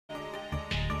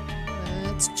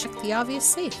let's check the obvious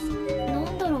safe.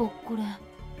 なんだろうこれ。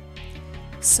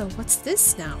 So what's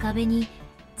this now? 壁に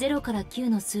0から9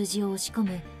の数字を押し込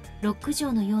むロック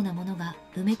錠のようなものが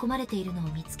埋め込まれているのを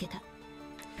見つけた。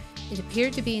 It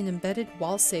appeared to be an embedded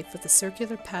wall safe with a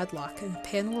circular padlock and a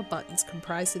panel of buttons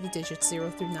comprised of the digits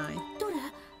 0 through 9. どれ？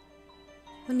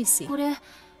 Let me see. これ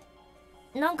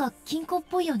なんか金庫っ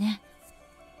ぽいよね。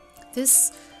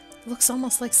 This looks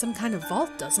almost like some kind of vault,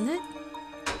 doesn't it?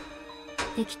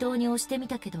 適当に押してみ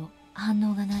たけど反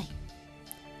応がない。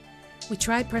 We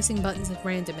tried pressing buttons at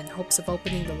random in hopes of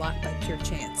opening the lock by pure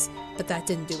chance, but that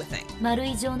didn't do a thing. 丸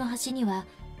い状の端には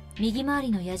右回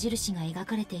りの矢印が描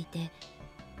かれていて、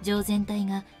錠全体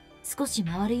が少し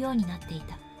回るようになってい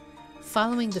た。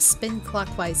 Following the spin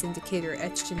clockwise indicator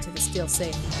etched into the steel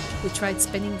safe, we tried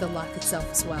spinning the lock itself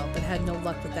as well, but had no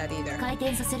luck with that either. 回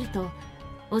転させると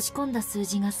押し込んだ数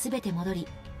字が全て戻り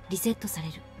リセットされ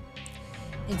る。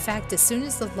 In fact, as soon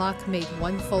as the lock made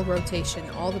one full rotation,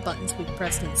 all the buttons we'd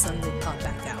pressed in suddenly popped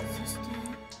back out. そして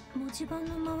文字盤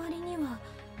の周りには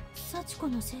幸子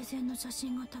の生前の写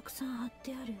真がたくさん貼っ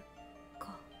てある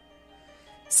か。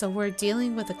 So we're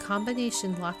dealing with a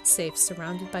combination locked safe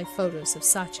surrounded by photos of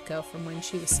Sachiko from when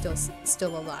she was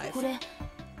still alive. これ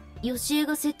吉江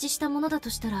が設置したものだと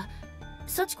したら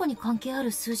幸子に関係あ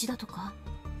る数字だとか？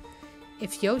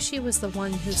 If Yoshi was the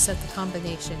one who set the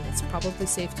combination, it's probably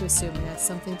safe to assume it has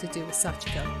something to do with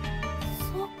Sachiko.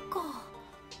 そっか。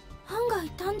案外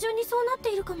単純にそうなっ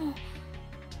ているかも。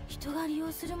人が利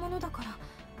用するものだから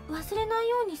忘れない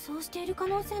ようにそうしている可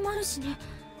能性もあるしね。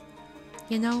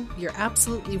 You know, you're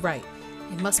absolutely right.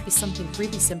 It must be something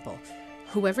really simple.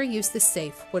 Whoever used this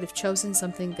safe would have chosen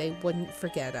something they wouldn't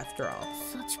forget after all.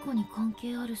 幸子に関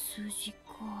係ある数字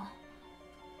か。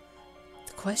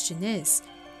 The question is,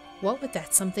 what would that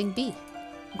something be?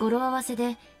 語呂合わせ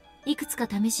でいくつか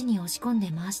試しに押し込んで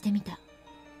回してみた。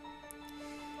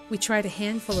 We tried a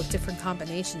handful of different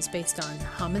combinations based on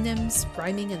homonyms,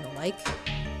 rhyming, and the like.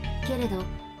 けれど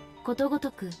ことご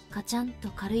とくカチャンと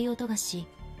軽い音がし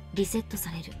リセットさ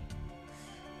れる。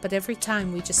 But every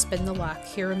time we just spin the lock,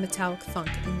 hear a metallic thunk,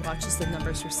 and watch as the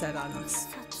numbers reset on us.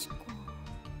 幸子。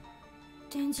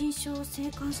天神症を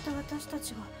生還した私た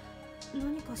ちが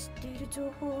何か知っている情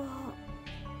報は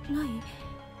ない？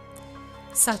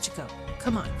 Sachiko,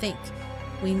 come on, think.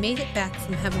 We made it back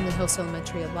from Heavenly Hills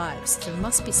Elementary alive, so there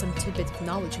must be some tidbit of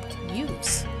knowledge we can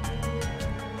use.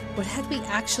 What had we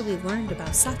actually learned about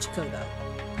Sachiko,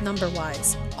 though?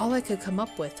 Number-wise, all I could come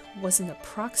up with was an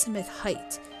approximate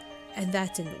height, and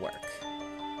that didn't work.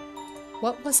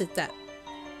 What was it that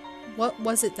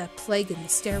plague in the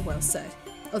stairwell said?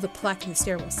 Oh, the plaque in the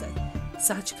stairwell said.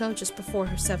 Sachiko just before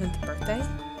her 7th birthday?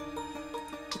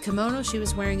 The kimono she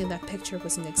was wearing in that picture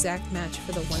was an exact match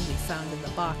for the one we found in the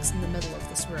box in the middle of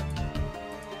this room.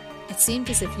 It seemed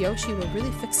as if Yoshi were really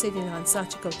fixated on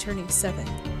Sachiko turning 7.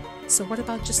 So what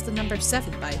about just the number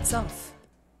 7 by itself?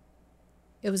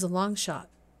 It was a long shot,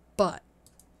 but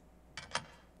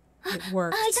it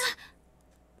worked.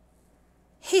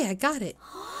 Hey, I got it!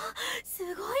 す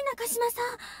ごい中島さ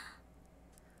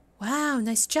ん。 Wow,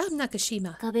 nice job,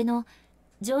 Nakashima. 壁の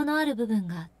錠のある部分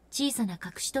が小さな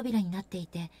隠し扉になってい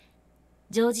て、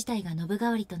錠自体がノブ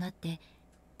代わりとなって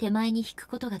手前に引く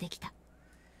ことができた。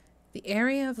 The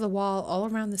area of the wall all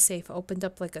around the safe opened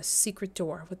up like a secret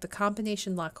door, with the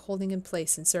combination lock holding in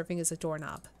place and serving as a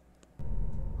doorknob.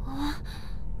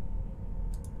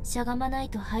 しゃがまない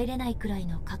と入れないくらい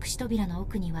の隠し扉の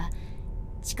奥には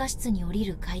地下室に降り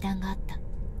る階段があった。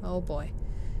 Oh boy.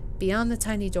 Beyond the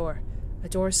tiny door, a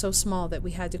door so small that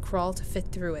we had to crawl to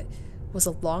fit through it, was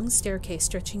a long staircase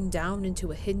stretching down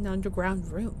into a hidden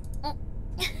underground room.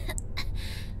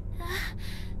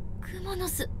 クモの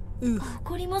巣、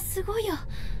埃もすごいよ。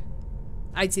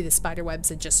 I'd see the spider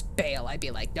webs and just bail. I'd be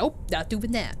like, nope, not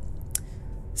doing that.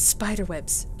 Spider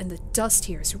webs, and the dust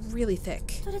here is really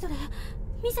thick. どれどれ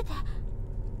見せて。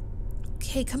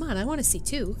 Okay, come on, I want to see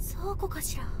too. 倉庫か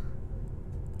しら。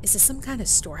 Is this some kind of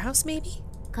storehouse, maybe?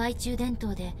 懐中電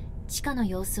灯で地下の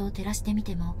様子を照らしてみ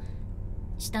ても、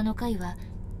下の階は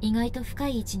意外と深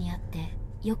い位置にあって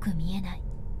よく見えない。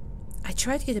 I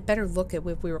tried to get a better look at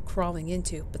what we were crawling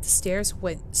into, but the stairs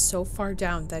went so far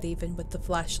down that even with the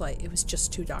flashlight, it was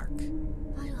just too dark.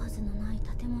 あるはずのない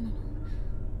建物の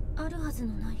あるはず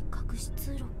のない隠し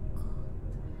通路か。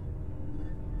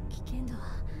危険度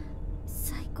は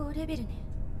最高レベルね。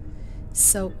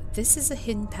 So, this is a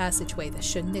hidden passageway that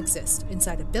shouldn't exist,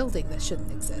 inside a building that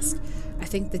shouldn't exist. I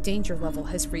think the danger level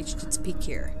has reached its peak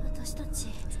here. 私たち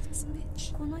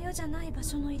この世じゃない場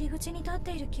所の入り口に立っ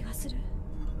ている気がする。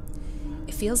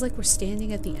 It feels like we're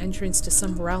standing at the entrance to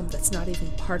some realm that's not even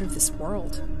part of this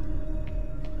world.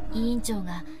 委員長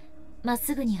がまっ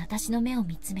すぐに私の目を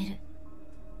見つめる。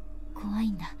怖い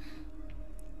んだ。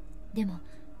でも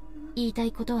言いた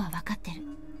いことは分かってる。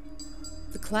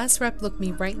The class rep looked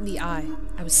me right in the eye.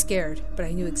 I was scared, but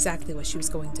I knew exactly what she was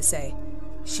going to say.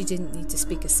 She didn't need to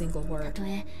speak a single た word. と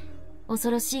え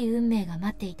恐ろしい運命が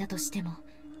待っていたとしても、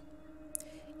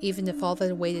 Even if all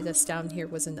that awaited us down here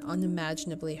was an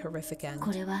unimaginably horrific end.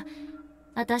 これは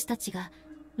私たちが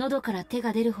喉から手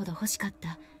が出るほど欲しかっ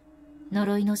た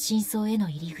呪いの真相への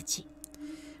入り口。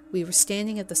 We were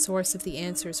standing at the source of the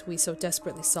answers we so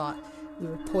desperately sought. We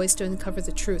were poised to uncover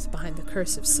the truth behind the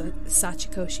curse of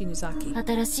Sachiko Shinozaki.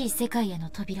 新しい世界への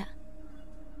扉。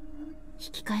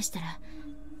引き返したら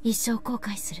一生後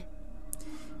悔する。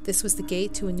 This was the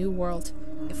gate to a new world.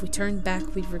 If we turned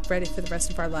back, we'd regret it for the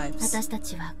rest of our lives. 私た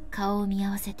ちは顔を見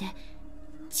合わせて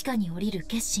地下に降りる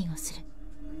決心をする。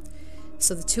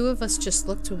 So the two of us just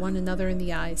looked to one another in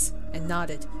the eyes and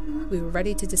nodded. We were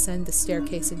ready to descend the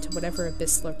staircase into whatever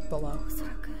abyss lurked below. おそ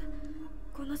らく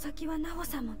この先はナホ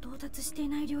さんも到達してい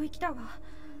ない領域だわ。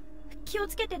気を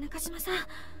つけて中島さん。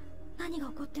何が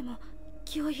起こっても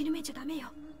気を緩めちゃダメよ。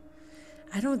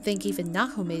 I don't think even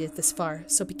Naho made it this far,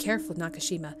 so be careful,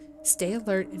 Nakashima. Stay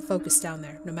alert and focus down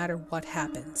there, no matter what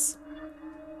happens.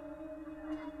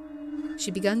 She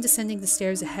began descending the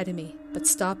stairs ahead of me, but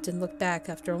stopped and looked back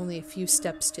after only a few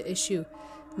steps to issue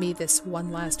me this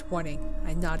one last warning.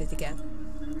 I nodded again.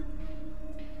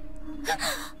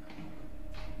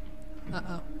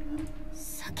 Uh-oh.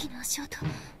 さっきの足音、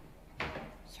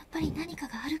やっぱり何か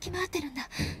が歩き回ってるんだ。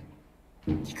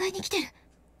2階に来てる。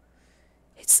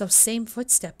 It's those same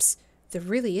footsteps. There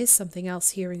really is something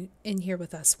else here in here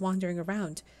with us, wandering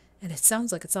around, and it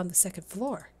sounds like it's on the second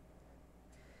floor.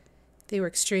 They were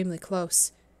extremely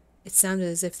close. It sounded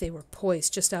as if they were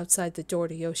poised just outside the door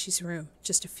to Yoshi's room,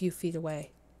 just a few feet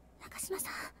away. 中島さ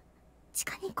ん、地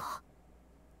下に行こ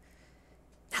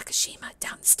う。 Nakashima,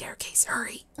 down the staircase,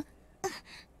 hurry!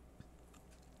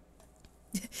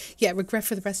 Yeah, regret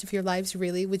for the rest of your lives,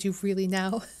 really? Would you really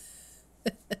now?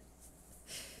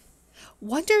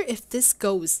 Wonder if this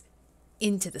goes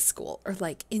into the school, or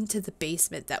like into the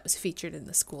basement that was featured in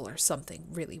the school, or something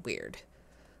really weird.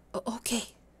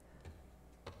 Okay.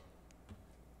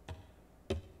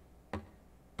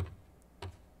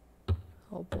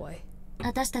 Oh boy.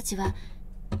 私たちは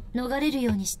逃れる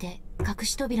ようにして隠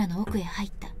し扉の奥へ入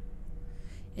った。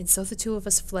 And so the two of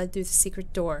us fled through the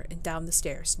secret door and down the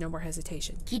stairs, no more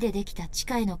hesitation. 木でできた地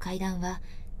下への階段は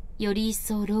より一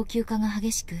層老朽化が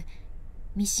激しく、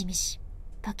ミシミシ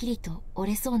パキリと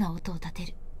折れそうな音を立て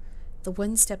る。 The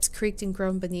wooden steps creaked and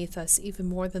groaned beneath us, even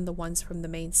more than the ones from the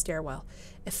main stairwell.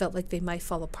 It felt like they might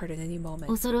fall apart at any moment.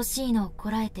 恐ろしいのを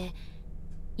こらえて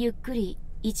ゆっくり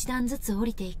一段ずつ降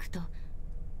りていくと、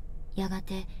やが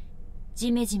て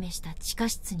ジメジメした地下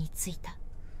室に着いた。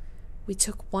 We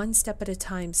took one step at a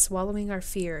time, swallowing our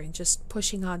fear and just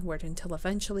pushing onward until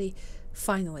eventually,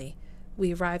 finally,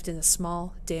 we arrived in a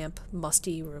small, damp,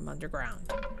 musty room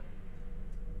underground.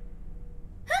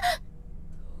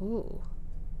 Ooh.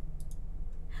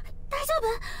 大丈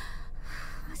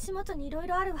夫？足元にいろい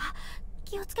ろあるわ。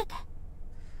気をつけて。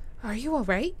 Are you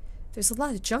alright? There's a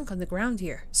lot of junk on the ground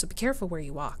here, so be careful where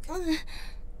you walk.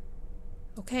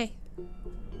 Okay.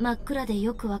 真っ暗で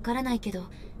よくわからないけど、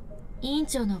委員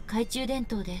長の懐中電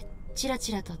灯でチラ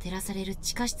チラと照らされる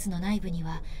地下室の内部に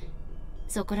は、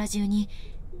そこら中に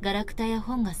ガラクタや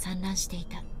本が散乱してい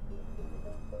た。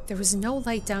 There was no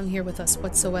light down here with us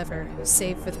whatsoever,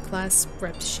 save for the class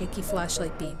rep's shaky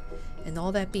flashlight beam, and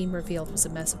all that beam revealed was a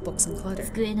mess of books and clutter.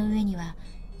 机の上には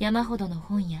山ほどの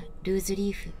本やルーズ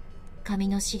リーフ、紙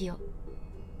の資料、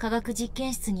科学実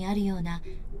験室にあるような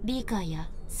ビーカーや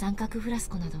三角フラス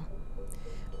コなど。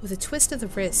 With a twist of the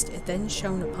wrist, it then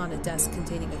shone upon a desk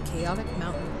containing a chaotic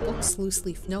mountain of books,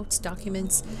 loose-leaf notes,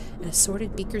 documents, and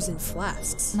assorted beakers and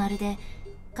flasks. まるで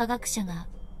科学者が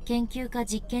研究か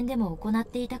実験でも行っ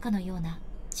ていたかのような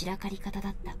散らかり方だ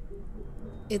った。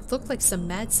 It looked like some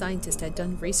mad scientist had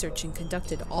done research and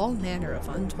conducted all manner of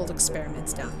untold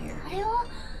experiments down here. あれは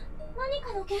何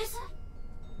かのケース？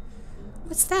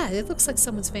 What's that? It looks like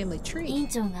someone's family 委 tree. 員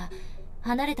長が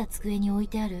離れた机に置い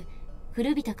てある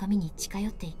古びた紙に近寄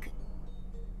っていく。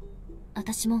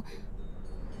私も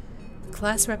The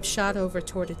class rep shot over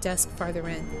toward a desk farther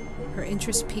in, her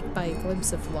interest piqued by a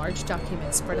glimpse of large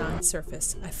documents spread on its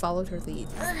surface. I followed her lead.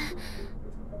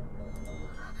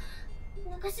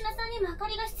 中島さんにも明か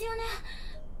りが必要ね。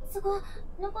そこ、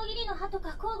ノコギリの刃と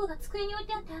か工具が机に置い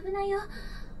てあって危ないよ。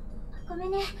ごめ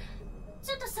んね。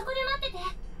ちょっとそこで待ってて。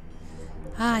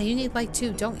 Ah, you need light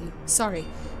too, don't you? Sorry.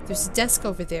 There's a desk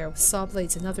over there with saw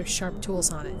blades and other sharp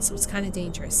tools on it, so it's kind of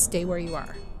dangerous. Stay where you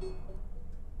are.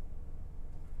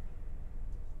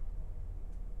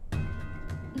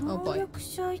 Oh boy.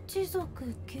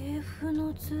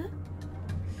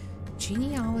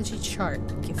 Genealogy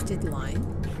chart, gifted line.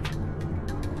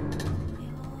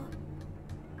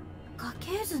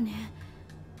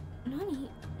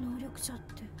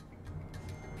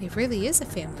 It really is a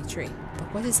family tree,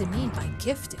 but what does it mean by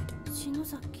gifted?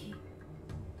 Shinozaki,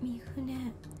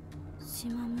 Mifune,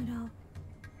 Shimamura,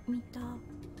 Mita,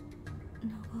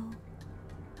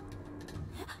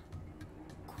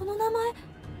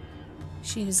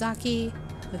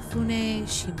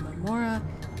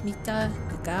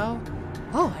 Nagao.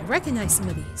 Oh, I recognize some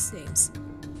of these names.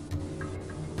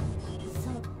 そ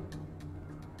う。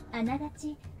あなが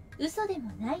ち嘘で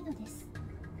もないのです。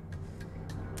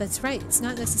 That's right, it's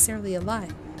not necessarily a lie.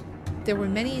 There were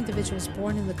many individuals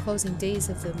born in the closing days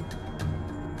of the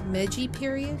Meiji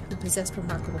period who possessed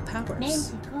remarkable 明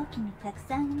powers. 治後期にたく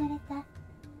さん生まれた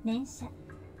年者、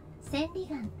千里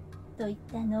眼といっ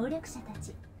た能力者た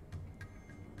ち。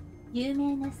有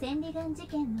名な千里眼事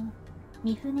件の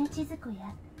三船千鶴子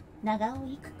や長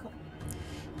尾育子。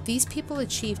 These people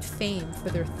achieved fame for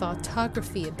their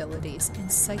thoughtography abilities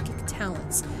and psychic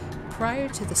talents prior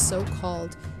to the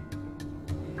so-called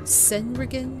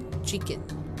Senrigan Jigen,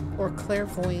 or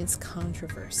clairvoyance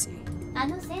controversy. あ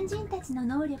の先人たちの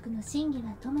能力の真偽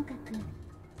はともかく、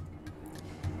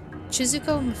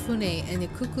 Chizuko Mifune and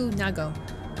Ikuku Nagao,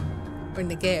 or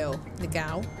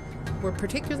Nagao, were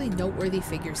particularly noteworthy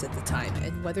figures at the time,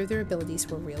 and whether their abilities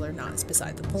were real or not is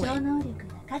beside the 超 point. 能力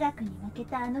が科学に負け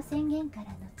たあの宣言から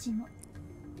後も、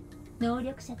能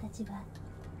力者たちは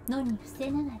野に伏せ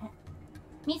ながら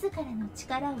自らの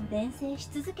力を錬成し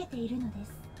続けているので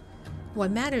す。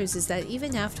 What matters is that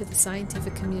even after the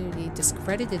scientific community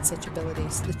discredited such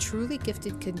abilities, the truly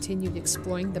gifted continued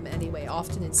exploring them anyway,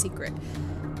 often in secret.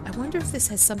 I wonder if this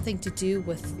has something to do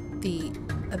with the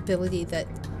ability that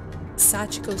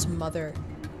Sachiko's mother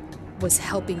was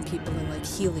helping people and like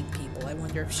healing people. I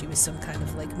wonder if she was some kind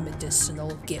of like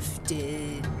medicinal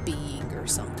gifted being or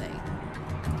something.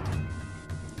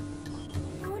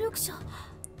 能力者。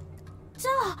じ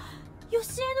ゃあ、ヨ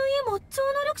シエの家も超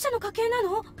能力者の家系な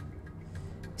の？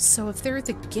 So if they're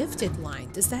the gifted line,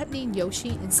 does that mean Yoshi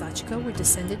and Sachiko were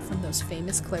descended from those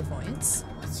famous clairvoyants?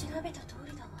 調べた通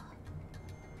りだわ。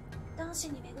男子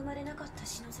に恵まれなかった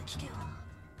篠崎家は。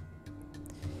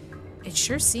 It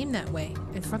sure seemed that way,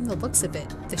 and from the looks of it,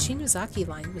 the Shinozaki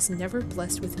line was never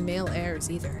blessed with male heirs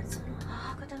either. その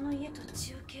母方の家と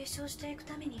血を継承していく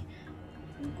ために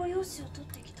婿養子を取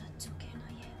ってきた女系の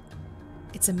家。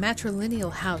 It's a matrilineal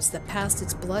house that passed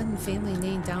its blood and family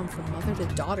name down from mother to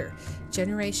daughter,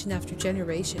 generation after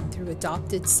generation, through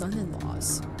adopted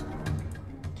son-in-laws.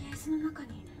 ケースの中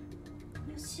に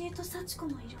ヨシエとサチコ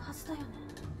もいるはずだよね。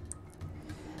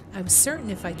 I was certain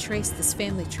if I traced this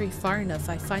family tree far enough,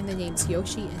 I'd find the names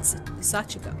Yoshi and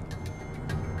Sachiko. あっ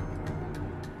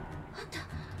た。や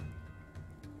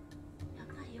っ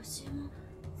ぱりヨシエも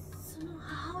その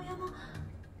母親も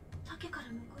竹から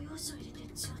婿養子を入れて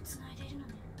血をつないでいるの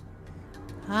ね。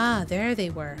 Ah, there they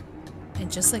were. And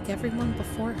just like everyone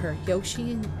before her,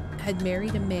 Yoshi had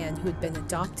married a man who had been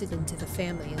adopted into the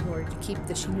family in order to keep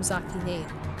the Shinozaki name.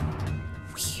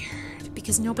 Weird,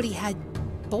 because nobody had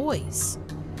boys.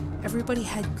 Everybody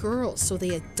had girls, so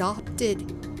they adopted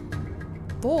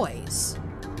boys.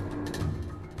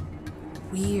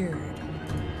 Weird.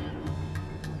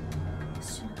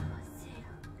 私の名はセイ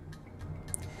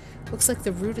ラ。 Looks like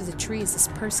the root of the tree is this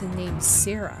person named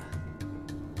Sarah.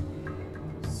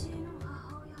 ヨシエの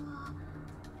母親は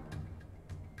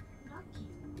ラッキ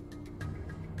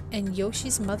ー。 And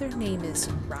Yoshi's mother name is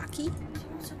Rocky?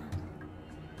 長女なんだ。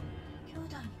兄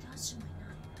弟に男子もいな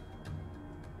い。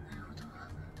なるほど。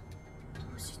当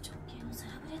時直系のサラ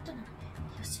ブレッドなのね、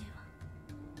ヨシエは。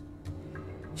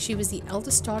 She was the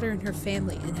eldest daughter in her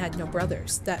family and had no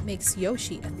brothers. That makes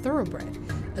Yoshi a thoroughbred,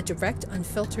 a direct,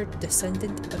 unfiltered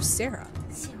descendant of Sarah.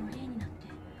 死を例になって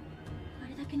あ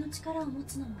れだけの力を持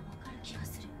つのもわかる気が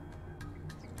する。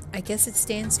 I guess it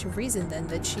stands to reason then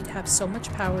that she'd have so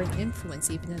much power and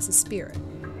influence even as a spirit.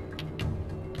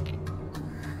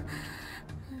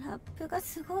 ラップが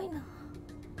すごいな。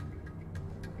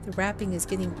 The rapping is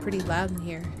getting pretty loud in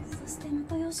here. そして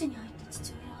婿養子に入った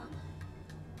父親は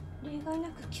例外な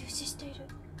く急死している。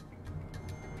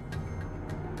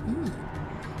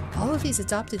 All of these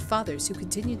adopted fathers who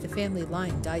continued the family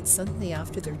line died suddenly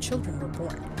after their children were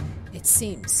born. It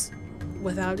seems,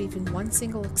 without even one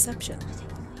single exception. まるで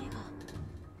この家が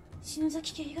篠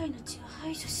崎家以外の血を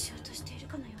排除しようとしている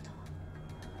かのようだわ。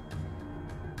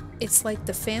 It's like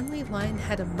the family line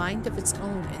had a mind of its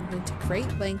own and went to great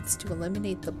lengths to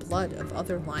eliminate the blood of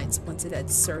other lines once it had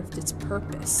served its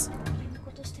purpose. 家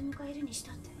婿として迎えるにし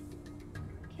たって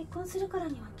結婚するから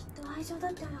にはきっと愛情だ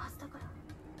ってあるはずだから。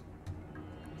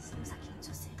篠崎の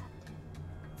女性だって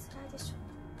辛いでしょ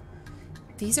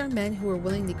う。 These are men who are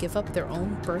willing to give up their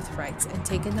own birthrights and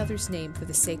take another's name for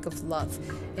the sake of love.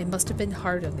 It must have been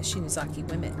hard on the Shinozaki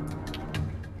women.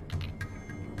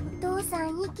 お父さ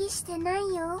ん息してな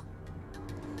いよ。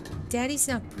 Daddy's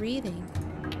not breathing.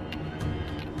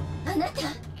 あなた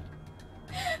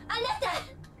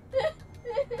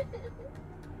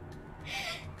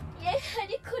やは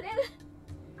りこれは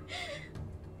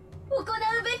行う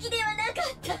べきではなか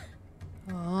った。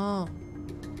 Oh.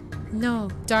 No,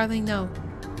 darling, no.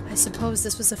 I suppose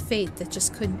this was a fate that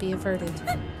just couldn't be averted.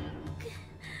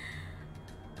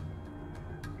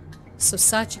 So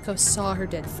Sachiko saw her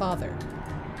dead father.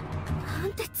 な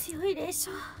んて強い霊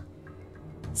障。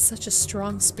 Such a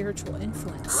strong spiritual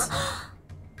influence.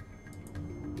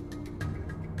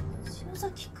 篠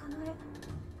崎かなえ、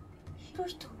ひろ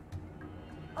ひと、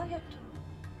あやと。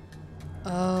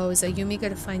 Oh, is Ayumi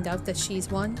going to find out that she's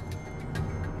one?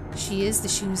 She is the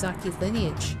Shinozaki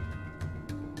lineage.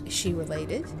 Is she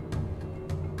related?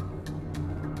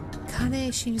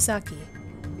 Kane Shinozaki,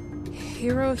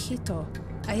 Hirohito,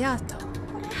 Ayato.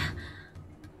 これ、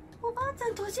おばあちゃ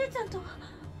んとおじいちゃんとお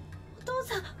父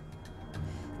さん。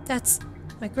 That's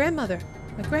my grandmother,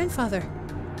 my grandfather,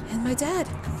 and my dad.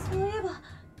 そういえば、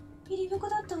入り婿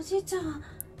だったおじいちゃんは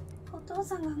お父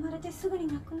さんが生まれてすぐに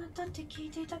亡くなったって聞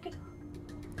いていたけど。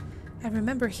 I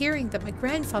remember hearing that my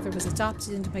grandfather was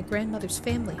adopted into my grandmother's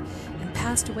family and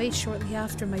passed away shortly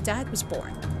after my dad was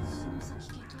born. 篠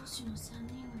崎家当主の3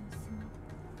人の娘。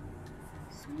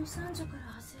その三女から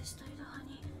派生した枝葉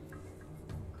に、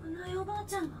かなえおばあ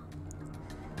ちゃんが。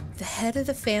 The head of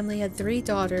the family had 3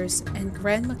 daughters, and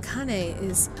Grandma Kane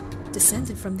is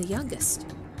descended from the youngest.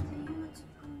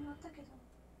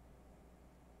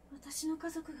 私の家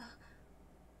族が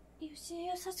ユシエ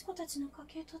やサチコたちの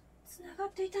家系とつなが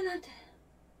っていたなんて。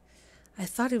 I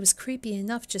thought it was creepy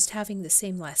enough just having the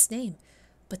same last name,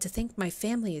 but to think my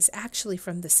family is actually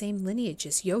from the same lineage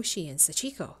as Yoshi and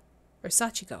Sachiko. Or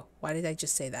Sachiko. Why did I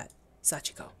just say that?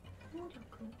 Sachiko.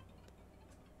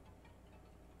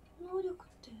 能力っ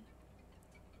て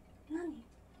何？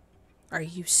 Are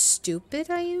you stupid,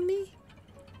 Ayumi?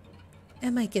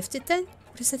 Am I gifted then?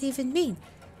 What does that even mean?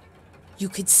 You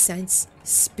could sense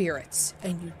spirits,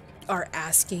 and you are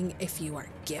asking if you are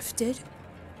gifted?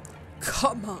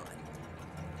 Come on.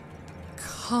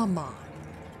 Come on.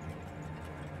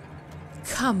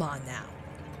 Come on now.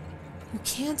 You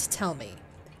can't tell me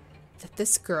that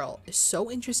this girl is so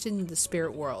interested in the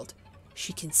spirit world,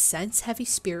 she can sense heavy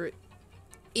spirit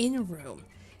in a room.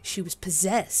 She was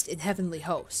possessed in Heavenly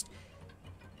Host.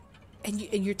 And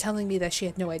you're telling me that she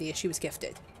had no idea she was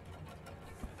gifted.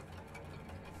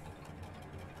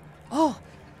 Oh,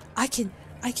 I can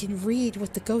read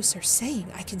what the ghosts are saying.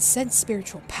 I can sense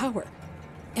spiritual power.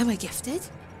 Am I gifted?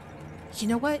 You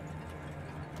know what?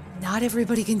 Not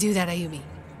everybody can do that, Ayumi.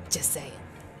 Just say it.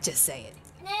 Just say it.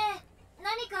 ねえ、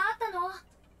何かあったの？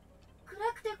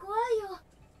暗くて怖いよ。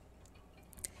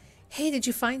 Hey, did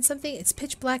you find something? It's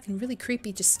pitch black and really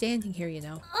creepy just standing here, you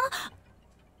know.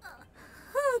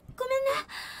 ごめんね。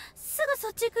すぐそ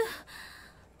っち行く。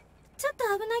ちょっと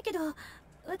危ないけど、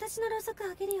私のろうそく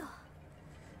あげるよ。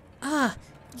 Ah,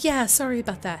 yeah, sorry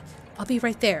about that. I'll be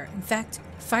right there. In fact,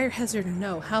 fire hazard or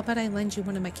no, how about I lend you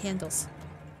one of my candles?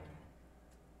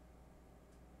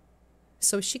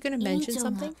 So is she gonna mention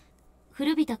something?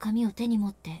 古びた紙を手に持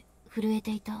って震え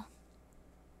ていた。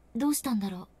どうしたん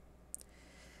だろう。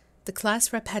 The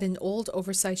class rep had an old,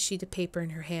 oversized sheet of paper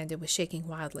in her hand and was shaking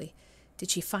wildly.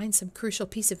 Did she find some crucial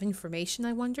piece of information,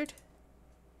 I wondered?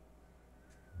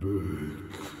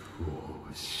 Book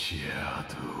of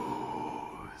Shadows.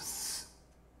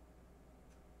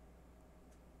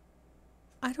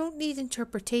 I don't need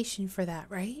interpretation for that,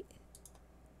 right?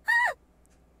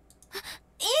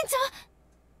 委員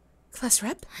長、 Class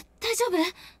rep? 大丈夫？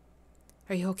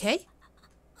 Are you okay?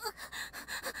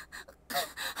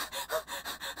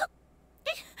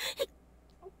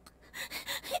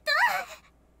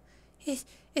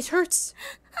 It hurts.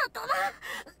 頭、パン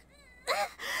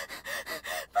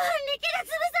に気が潰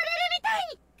されるみたい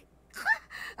に。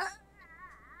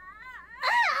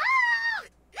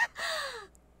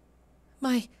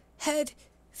My head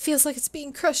feels like it's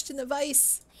being crushed in a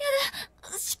vice. や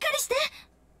だ、しっかりして。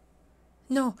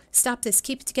 No, stop this.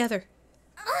 Keep it together.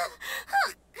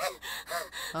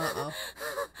 Uh-oh.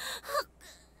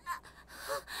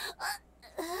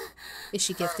 Is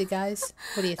she gifted, guys?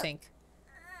 What do you think?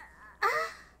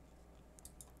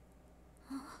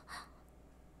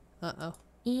 Uh-oh.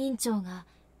 委員長が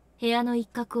部屋の一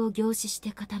角を凝視し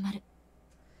て固まる。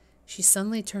She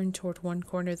suddenly turned toward one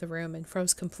corner of the room and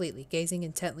froze completely, gazing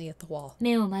intently at the wall.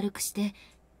 目を丸くして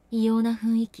異様な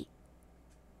雰囲気。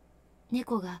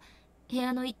猫が部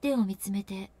屋の一点を見つめ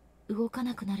て動か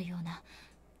なくなるような。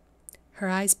Her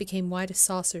eyes became wide as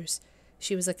saucers.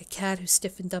 She was like a cat who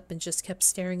stiffened up and just kept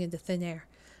staring into thin air,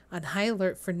 on high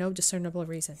alert for no discernible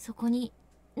reason. そこに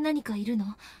何かいる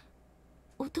の？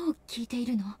音を聞いてい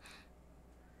るの？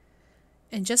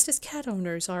 And just as cat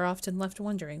owners are often left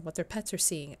wondering what their pets are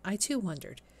seeing, I too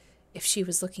wondered if she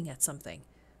was looking at something.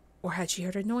 Or had she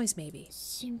heard a noise, maybe?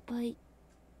 心配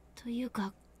という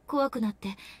か怖くなっ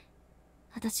て、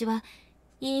私は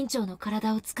委員長の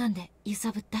体を掴んで揺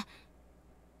さぶった。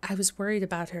I was worried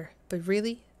about her, but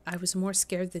really, I was more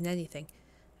scared than anything.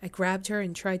 I grabbed her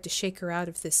and tried to shake her out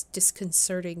of this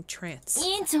disconcerting trance.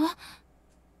 委員長、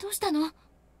どうしたの？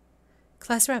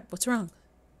 Class rep, what's wrong?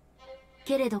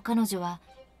 けれど彼女は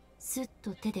すっ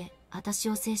と手で私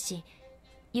を制し、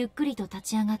ゆっくりと立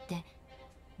ち上がって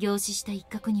凝視した一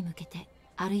角に向けて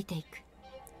歩いていく。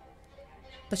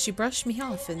 But she brushed me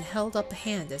off and held up a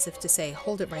hand as if to say,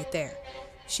 hold it right there.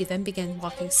 She then began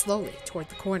walking slowly toward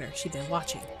the corner she'd been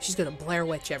watching. She's gonna Blair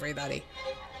Witch, everybody.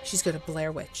 She's gonna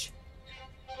Blair Witch.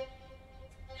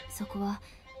 そこは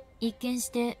一見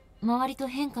して周りと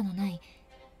変化のない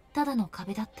ただの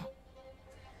壁だった。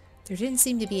 There didn't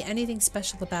seem to be anything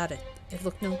special about it. It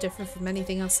looked no different from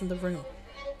anything else in the room.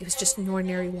 It was just an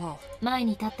ordinary wall. 前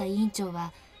に立った委員長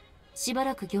はしば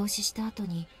らく凝視した後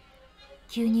に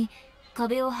急に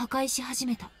壁を破壊し始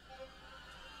めた。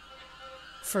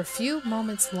 For a few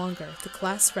moments longer, the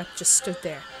class rep just stood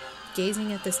there,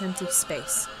 gazing at this empty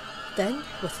space. Then,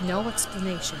 with no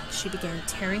explanation, she began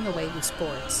tearing away loose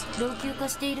boards. 老朽化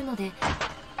しているので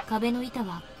壁の板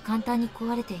は簡単に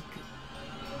壊れていく。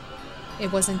 It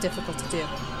wasn't difficult to do.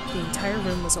 The entire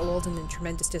room was old and in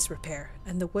tremendous disrepair,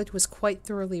 and the wood was quite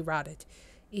thoroughly rotted.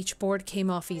 Each board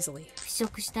came off easily. 腐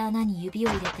食した穴に指を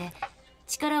入れて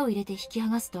力を入れて引き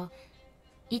剥がすと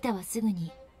板はすぐ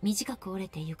に短く折れ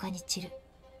て床に散る。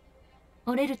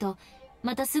折れると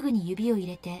またすぐに指を入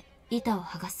れて板を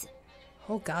剥がす。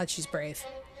 Oh God, she's brave.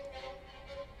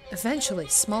 Eventually,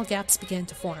 small gaps began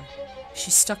to form.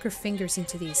 She stuck her fingers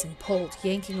into these and pulled,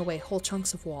 yanking away whole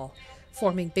chunks of wall,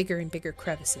 forming bigger and bigger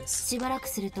crevices. しばらく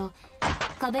すると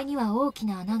壁には大き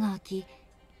な穴が開き、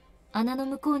穴の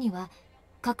向こうには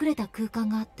隠れた空間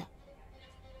があった。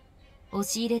押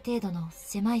し入れ程度の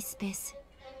狭いスペース。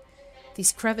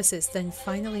 These crevices then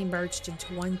finally merged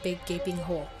into one big gaping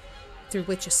hole, through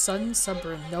which a sudden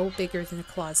subroom no bigger than a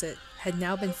closet had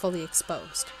now been fully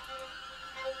exposed.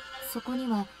 そこに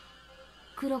は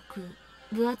黒く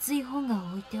分厚い本が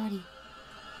置いてあり、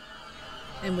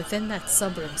 And within that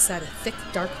subroom sat a thick,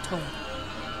 dark tome,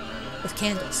 with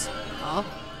candles. Oh.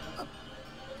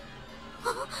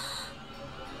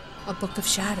 A book of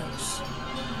shadows.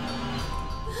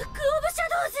 ブックオブシャ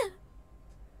ドウズ。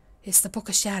 It's the book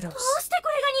of shadows. どうしてこ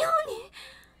れが日本に？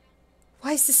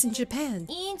 Why is this in Japan?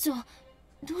 委員長、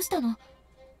どうしたの？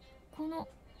この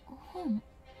本、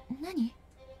何？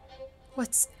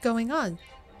 What's going on?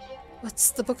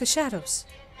 What's the book of shadows?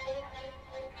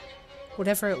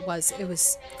 Whatever it was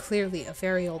clearly a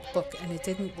very old book, and it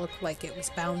didn't look like it was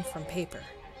bound from paper.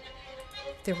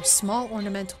 There were small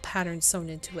ornamental patterns sewn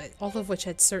into it, all of which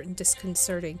had certain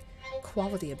disconcerting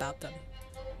quality about them.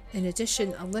 In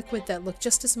addition, a liquid that looked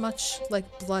just as much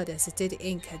like blood as it did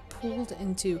ink had pooled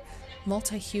into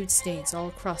multi-hued stains all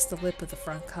across the lip of the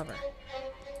front cover.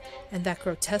 And that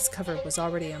grotesque cover was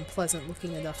already unpleasant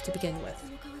looking enough to begin with.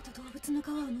 この皮と動物の皮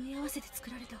を縫い合わせて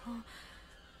作られた本。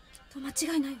と間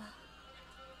違いないわ。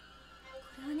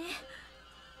これはね、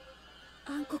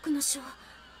暗黒の書、ブ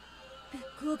ッ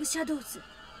クオブシャドウズ。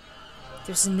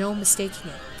 There's no mistaking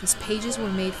it. These pages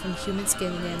were made from human skin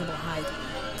and animal hide.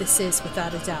 This is,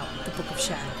 without a doubt, the Book of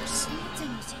Shadows. 姉ちゃん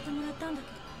に教えてもらったんだけ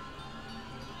ど、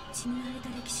血に濡れた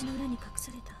歴史の裏に隠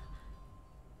された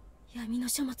闇の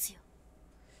書物よ。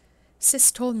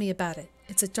 Sis told me about it.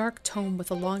 It's a dark tome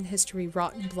with a long history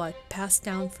wrought in blood, passed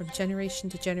down from generation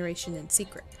to generation in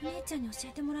secret. 姉ちゃんに教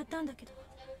えてもらったんだけど、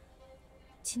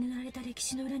血に塗られた歴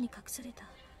史の裏に隠された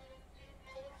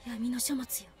闇の書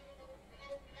物よ。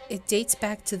 It dates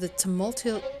back to the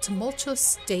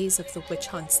tumultuous days of the witch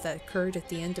hunts that occurred at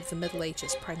the end of the Middle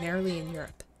Ages, primarily in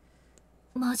Europe.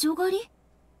 魔女狩り？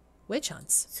 Witch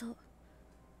hunts? そう。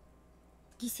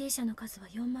犠牲者の数は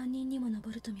4万人にも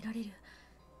上ると見られる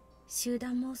集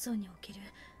団妄想における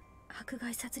迫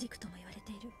害殺戮とも言われ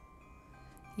ている。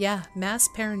 Yeah, mass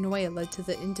paranoia led to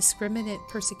the indiscriminate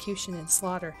persecution and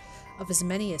slaughter of as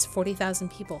many as 40,000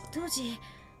 people. 当時、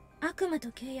悪魔と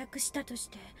契約したとし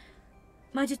て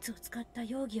魔術を使った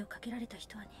容疑をかけられた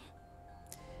人はね。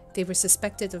They were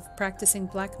suspected of practicing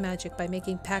black magic by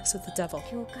making pacts with the devil.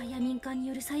 教会や民間に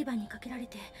よる裁判にかけられ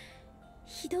て、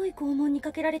ひどい拷問に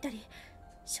かけられたり、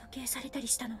処刑されたり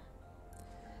したの。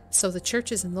So the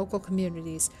churches and local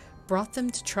communities brought them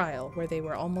to trial, where they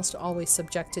were almost always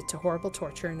subjected to horrible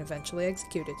torture and eventually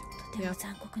executed. とても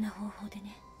残酷な方法で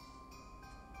ね。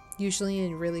Usually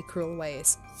in really cruel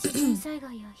ways. 自然災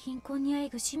害や貧困にあえ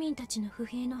ぐ市民たちの不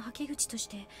平のはけ口とし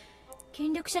て、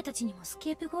権力者たちにもス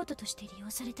ケープゴートとして利用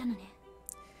されたのね。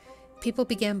People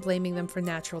began blaming them for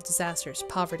natural disasters,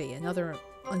 poverty, and other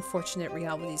unfortunate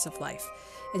realities of life,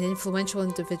 and influential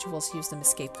individuals used them as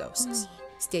scapegoats.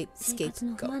 生活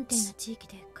の不安定な Scapegoats. 地域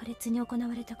で苛烈に行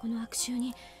われたこの悪臭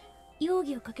に容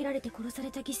疑をかけられて殺さ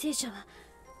れた犠牲者は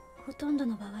ほとんど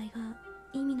の場合が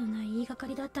意味のない言いがか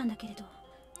りだったんだけれど。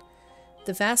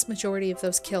The vast majority of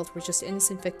those killed were just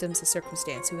innocent victims of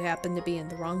circumstance who happened to be in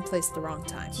the wrong place at the wrong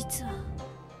time. 実は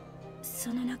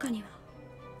その中には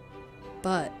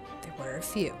But there were a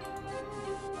few.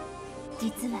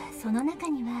 実はその中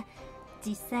には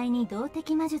実際に動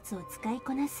的魔術を使い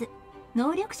こなす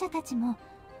能力者たちも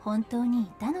本当にい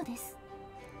たのです。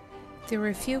 There were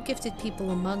a few gifted people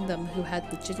among them who had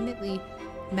legitimately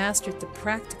mastered the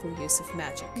practical use of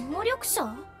magic. 能力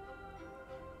者？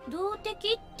動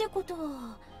的ってこと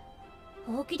は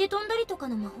ほうきで飛んだりとか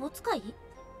の魔法使い？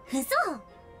嘘！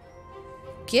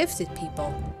 Gifted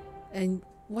people? And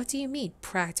what do you mean,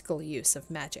 practical use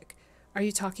of magic? Are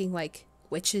you talking like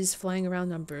witches flying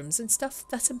around on brooms and stuff?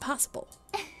 That's impossible.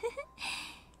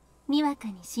 にわか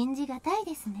に信じがたい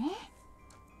ですね。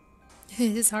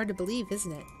 It is hard to believe,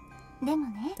 isn't it? でも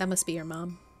ね、 That must be your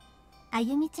mom. あ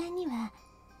ゆみちゃんには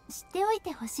知っておい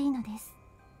てほしいのです。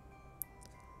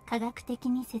科学的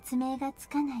に説明がつ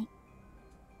かない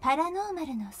パラノーマ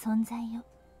ルの存在を。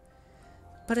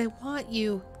 But I want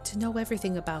you to know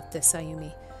everything about this,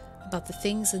 Ayumi. About the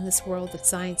things in this world that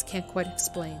science can't quite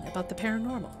explain. About the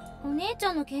paranormal. お姉ち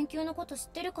ゃんの研究のこと知っ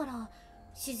てるから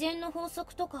自然の法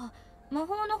則とか魔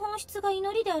法の本質が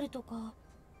祈りであるとか。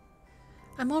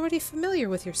 I'm already familiar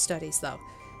with your studies, though.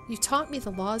 You taught me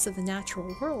the laws of the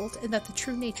natural world and that the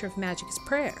true nature of magic is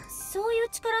prayer. そういう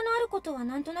力のあることは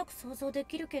なんとなく想像で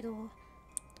きるけど。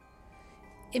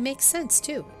 It makes sense,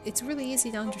 too. It's really easy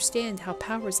to understand how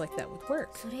powers like that would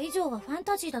work. それ以上はファン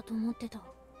タジーだと思ってた。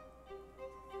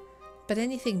 But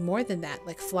anything more than that,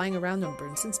 like flying around on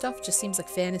brooms and stuff, just seems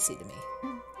like fantasy to me.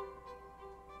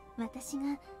 私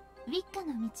がウィッカ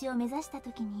の道を目指した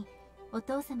時にお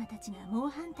父様たちが猛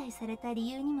反対された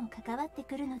理由にも関わって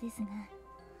くるのですが。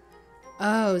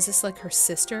 Oh, is this like her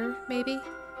sister, maybe?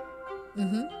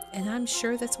 Mm-hmm. And I'm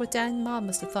sure that's what Dad and Mom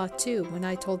must have thought too when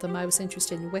I told them I was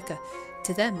interested in Wicca.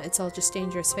 To them, it's all just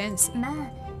dangerous fantasy. ま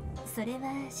あそれ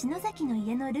は篠崎の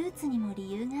家のルーツにも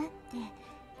理由があって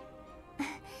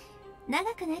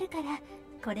長くなるから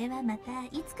これはまた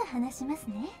いつか話します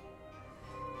ね。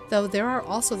 Though there are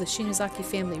also the Shinozaki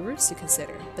family roots to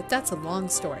consider, but that's a long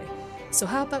story. So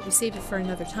how about we save it for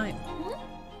another time?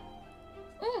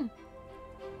 うん。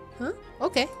 Huh?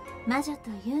 Okay. 魔女と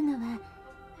いうのは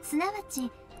すなわ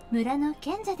ち村の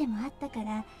賢者でもあったか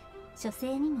ら書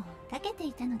生にも長けて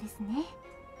いたのですね。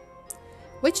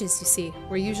 Witches, you see,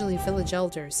 were usually village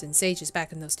elders and sages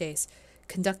back in those days,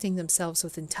 conducting themselves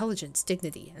with intelligence,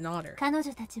 dignity, and honor. 彼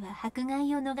女たちは迫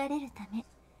害を逃れるため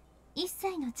一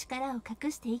切の力を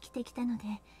隠して生きてきたので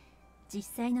実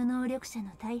際の能力者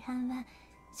の大半は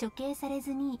処刑され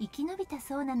ずに生き延びた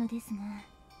そうなのですが。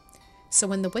 So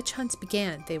when the witch hunts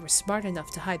began, they were smart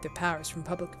enough to hide their powers from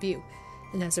public view,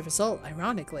 and as a result,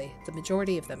 ironically, the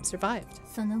majority of them survived.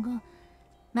 その後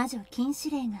魔女禁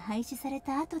止令が廃止され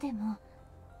た後でも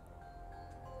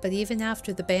But even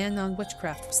after the ban on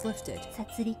witchcraft was lifted,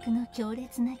 殺戮の強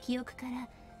烈な記憶から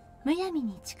むやみ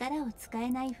に力を使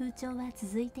えない風潮は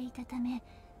続いていたため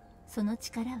その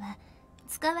力は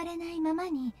使われないまま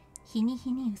に日に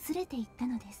日に薄れていった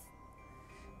のです。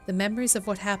 the memories of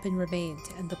what happened remained,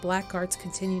 and the black arts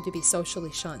continued to be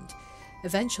socially shunned.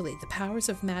 Eventually, the powers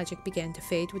of magic began to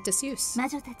fade with disuse. 魔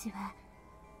女たちは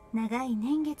長い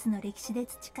年月の歴史で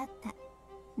培った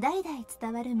代々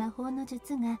伝わる魔法の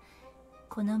術が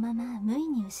このまま無意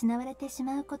に失われてし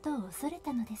まうことを恐れ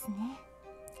たのですね。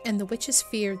 And the witches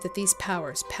feared that these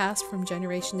powers, passed from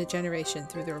generation to generation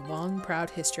through their long, proud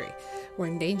history, were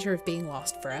in danger of being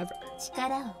lost forever.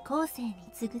 力を後世に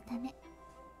継ぐため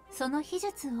その秘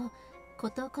術を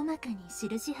事細かに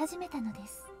記し始めたので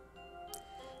す。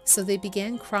 So they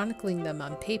began chronicling them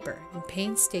on paper in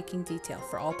painstaking detail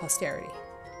for all posterity.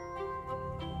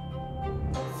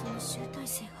 その集大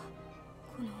成が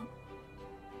この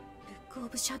ブックオ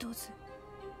ブシャドウズ。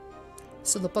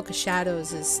 So the Book of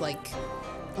Shadows is like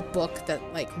a book that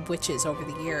like witches over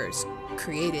the years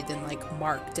created and like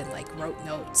marked and like wrote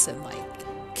notes and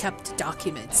like kept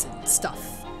documents and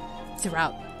stuff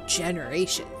throughout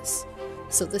generations.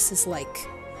 So this is like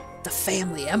the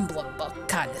family emblem book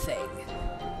kind of thing.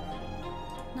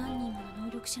 何人もの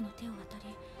能力者の手を渡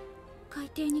り、海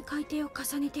底に海底を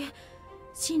重ねて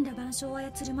神羅万象を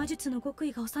操る魔術の極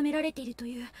意が収められていると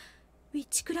いうウィッ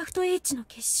チクラフト英知の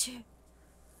結集。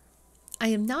I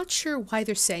am not sure why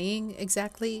they're saying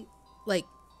exactly like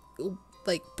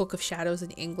Book of Shadows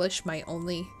in English. My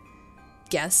only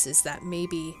guess is that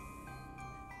maybe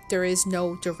there is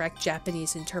no direct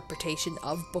Japanese interpretation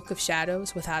of Book of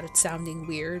Shadows without it sounding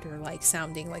weird or like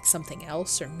sounding like something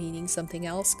else or meaning something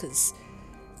else, because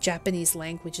Japanese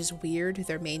language is weird.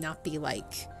 There may not be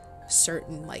like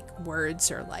certain like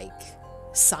words or like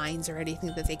signs or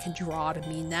anything that they can draw to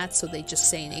mean that, so they just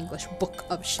say in English Book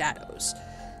of Shadows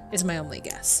is my only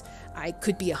guess. I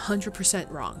could be 100%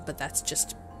 wrong, but that's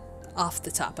just off the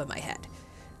top of my head.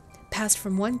 Passed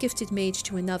from one gifted mage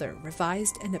to another,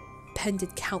 revised and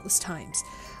appended countless times,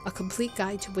 a complete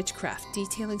guide to witchcraft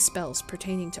detailing spells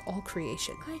pertaining to all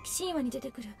creation. 怪奇神話に出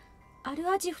てくるアル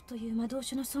アジフという魔導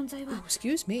書の存在は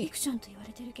Excuse フィ me. クションと言わ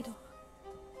れてるけど、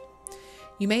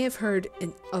 You may have heard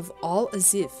of All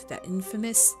Aziv, that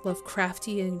infamous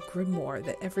Lovecraftian grimoire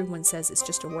that everyone says is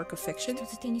just a work of fiction. 人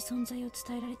づてに存在を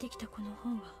伝えられてきたこの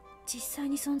本は実際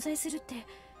に存在するって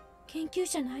研究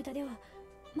者の間では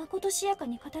まことしやか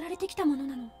に語られてきたもの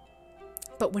なの。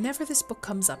 But whenever this book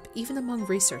comes up, even among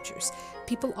researchers,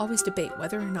 people always debate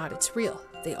whether or not it's real.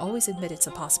 They always admit it's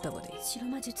a possibility. 白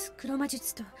魔術、黒魔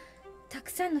術とたく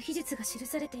さんの秘術が記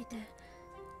されていて、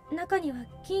中には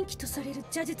禁忌とされる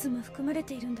邪術も含まれ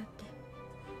ているんだって。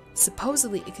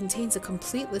 Supposedly, it contains a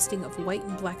complete listing of white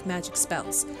and black magic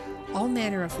spells, all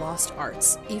manner of lost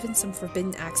arts, even some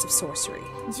forbidden acts of sorcery.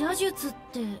 邪術っ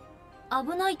て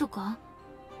危ないとか？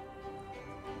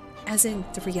 As in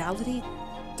the reality,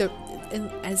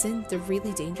 as in the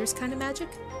really dangerous kind of magic?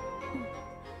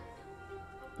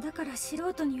 だから素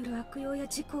人による悪用や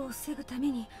事故を防ぐた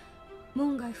めに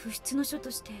門外不出の書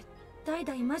として代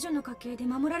々魔女の家系で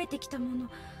守られてきたもの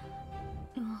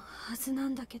のはずな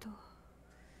んだけど。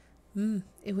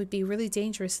 It would be really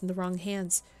dangerous in the wrong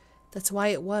hands. That's why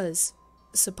it was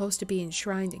supposed to be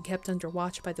enshrined and kept under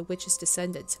watch by the witch's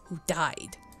descendants, who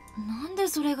died. なんで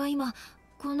それが今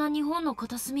こんな日本の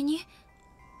片隅に？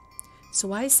 So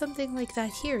why is something like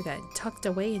that here then, tucked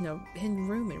away in a hidden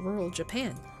room in rural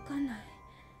Japan? わかんない。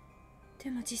で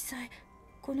も実際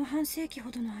この半世紀ほ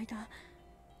どの間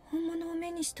本物を目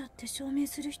にしたって証明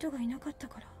する人がいなかった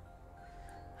から。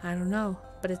 I don't know,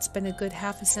 but it's been a good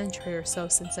half a century or so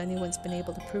since anyone's been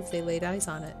able to prove they laid eyes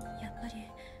on it. やっぱり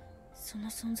その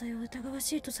存在を疑わ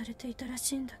しいとされていたら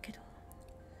しいんだけど。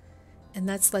 And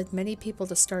that's led many people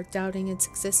to start doubting its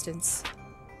existence.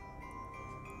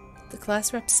 The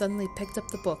class rep suddenly picked up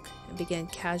the book and began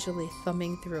casually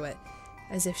thumbing through it,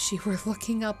 as if she were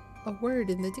looking up a word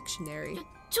in the dictionary.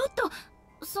 ちょっと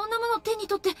そんなもの手に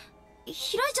取って開い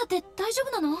ちゃって大丈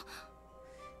夫なの？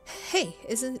 Hey,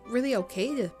 isn't it really okay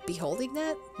to be holding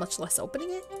that, much less opening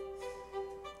it?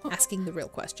 Asking the real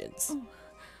questions.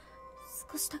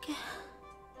 少しだけ。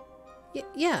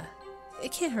 Yeah, it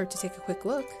can't hurt to take a quick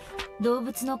look. 動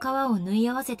物の皮を縫い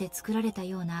合わせて作られた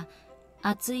ような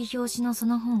厚い表紙のそ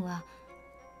の本は、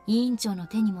委員長の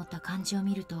手に持った漢字を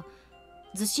見ると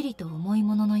ずっしりと重い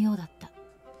もののようだった。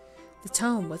 The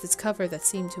tome, with its cover that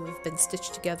seemed to have been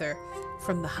stitched together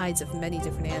from the hides of many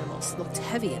different animals, looked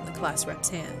heavy in the class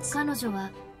rep's hands. 彼女は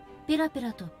ペラペ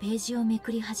ラとページをめ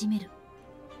くり始める。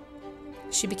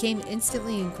 She became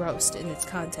instantly engrossed in its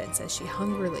contents as she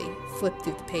hungrily flipped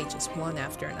through the pages one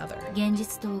after another. 現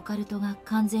実とオカルトが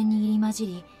完全に入り混じ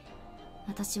り、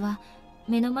私は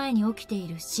目の前に起きてい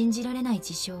る信じられない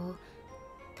事象を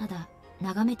ただ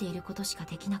眺めていることしか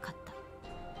できなかった。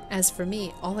 As for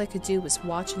me, all I could do was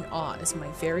watch in awe as my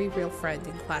very real friend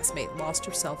and classmate lost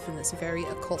herself in this very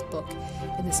occult book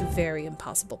in this very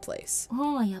impossible place.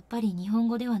 本はやっぱり日本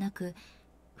語ではなく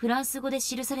フランス語で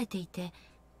記されていて、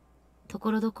と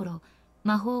ころどころ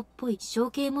魔法っぽい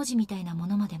象形文字みたいなも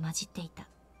のまで混じっていた。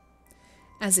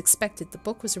 As expected, the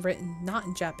book was written not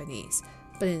in Japanese,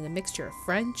 but in a mixture of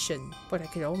French and what I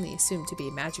could only assume to be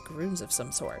magic runes of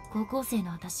some sort. 高校生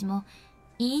の私も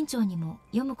委員長にも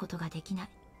読むことができない。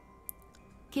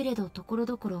けれどところ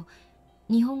どころ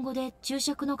日本語で注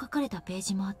釈の書かれたペー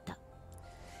ジもあった。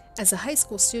 As a high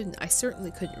school student, I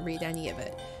certainly couldn't read any of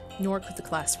it, nor could the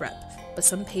class rep, but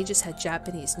some pages had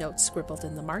Japanese notes scribbled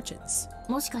in the margins.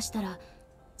 もしかしたら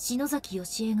篠崎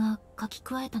義恵が書き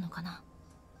加えたのかな。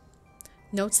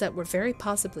 Notes that were very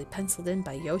possibly penciled in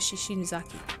by Yoshi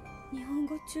Shinozaki. 日本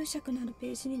語注釈のあるペ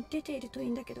ージに出ているといい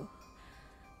んだけど、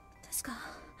確か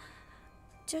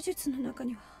邪術の中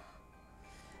には。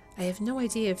 I have no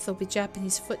idea if there'll be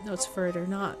Japanese footnotes for it or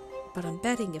not, but I'm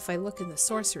betting if I look in the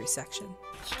sorcery section.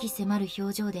 鬼気迫る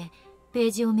表情でペ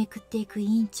ージをめくっていく委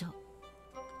員長。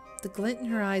 The glint in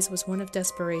her eyes was one of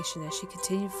desperation as she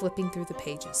continued flipping through the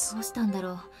pages. どうしたんだ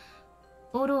ろう。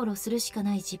おろおろするしか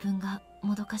ない自分が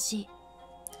もどかしい。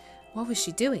 What was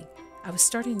she doing? I was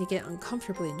starting to get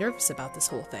uncomfortably nervous about this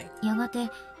whole thing. やがて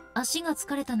足が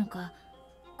疲れたのか、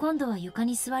今度は床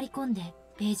に座り込んで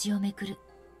ページをめくる。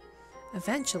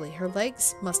 Eventually, her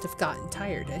legs must have gotten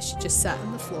tired as she just sat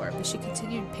on the floor, but she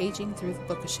continued paging through the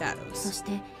Book of そ Shadows. し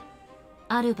て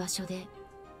ある場所で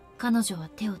彼女は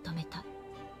手を止めた。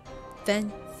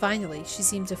 Then, finally, she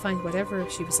seemed to find whatever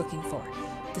she was looking for.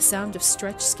 The sound of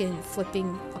stretched skin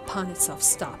flipping upon itself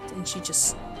stopped, and she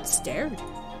just stared.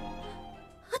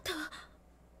 あったわ。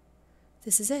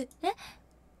 This is it. え？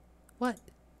 What?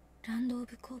 ランド・オ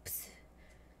ブ・コープス、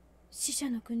死者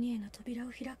の国への扉を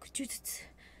開く呪術。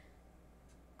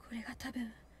これが多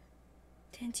分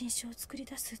天神書を作り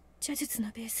出す邪術の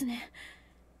ベースね。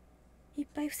いっ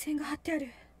ぱい付箋が貼ってある。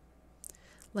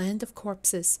 Land of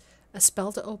Corpses, a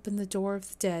spell to open the door of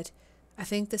the dead. I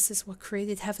think this is what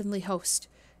created Heavenly Host.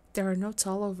 There are notes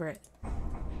all over it.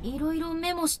 いろいろ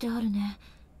メモしてあるね。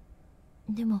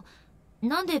でも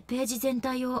なんでページ全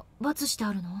体を×して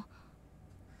あるの？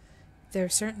 There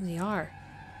certainly are.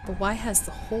 But why has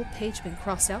the whole page been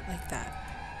crossed out like that?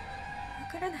 わ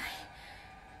からない。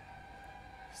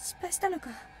失敗したのか、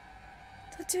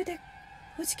途中で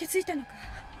おじけづいたのか。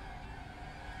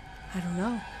 I don't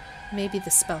know. Maybe the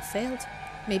spell failed.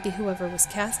 Maybe whoever was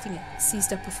casting it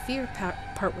seized up with fear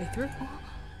partway through.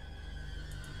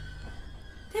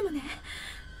 でもね、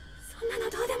そんなの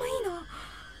どうでもいいの。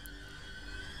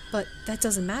 But that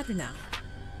doesn't matter now.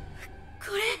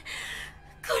 これ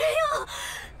よ、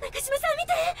中島さん見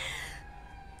て。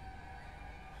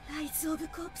ライズ・オブ・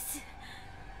コープス、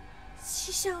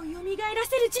死者を蘇らせ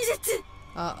る呪術。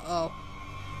 Uh-oh.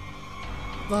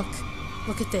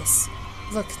 Look at this.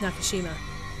 Look, Nakashima.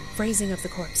 Raising of the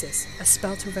corpses, a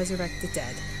spell to resurrect the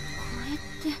dead. これっ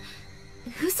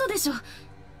て嘘でしょ。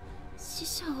死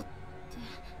者をって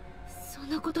そん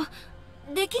なこと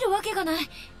できるわけがない。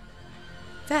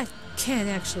 That can't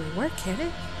actually work, can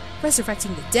it?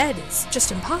 Resurrecting the dead is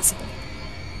just impossible.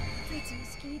 たちの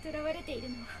隙にとらわれている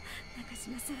の、中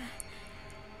島さん。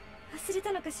忘れ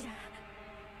たのかしら。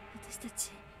私た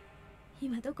ち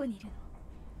今どこにいるの？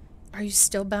 Are you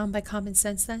still bound by common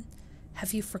sense then?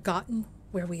 Have you forgotten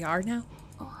where we are now?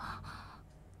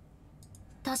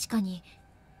 確かに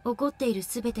起こっている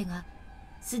すべてが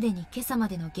すでに今朝ま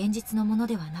での現実のもの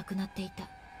ではなくなっていた。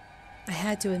 I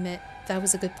had to admit, that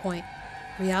was a good point.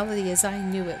 Reality as I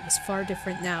knew it was far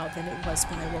different now than it was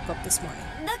when I woke up this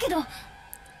morning. だけどこ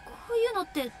ういうのっ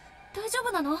て大丈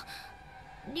夫なの？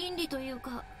倫理という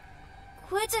か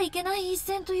超えちゃいけない一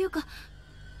線というか。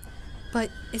 But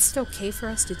is it okay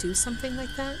for us to do something like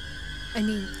that? I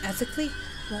mean, ethically,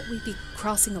 won't we be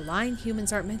crossing a line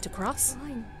humans aren't meant to cross? 怖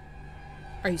いの。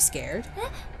 Are you scared?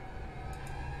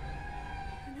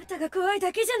 あなたが怖い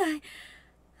だけじゃない。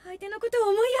相手のことを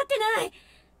思いやってない。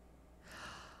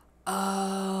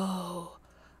 Oh,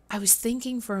 I was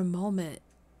thinking for a moment.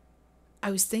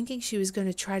 I was thinking she was going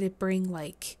to try to bring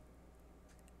like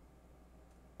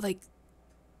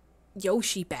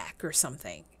Yoshi back or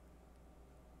something.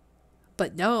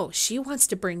 But no, she wants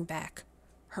to bring back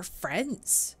her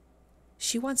friends.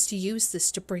 She wants to use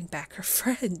this to bring back her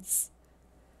friends.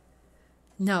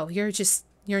 No, you're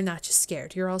not just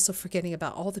scared. You're also forgetting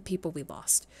about all the people we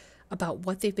lost, about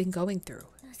what they've been going through.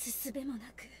 なすすべもな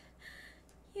く、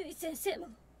ゆい先生も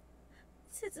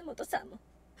鈴本さんも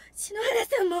篠原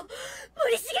さんも森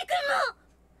重くんも。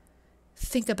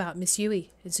 Think about Miss Yui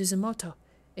and Suzumoto,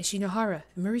 and Shinohara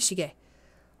and Morishige.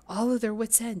 All of their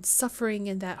wits' end, suffering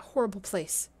in that horrible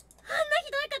place. あんな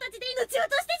ひどい形で命を落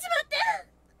としてしまって。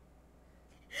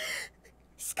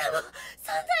しかも存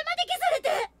在まで消されて、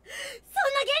そ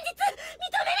んな現実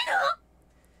認めるの？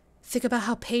 Think about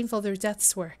how painful their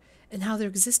deaths were, and how their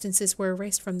existences were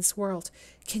erased from this world.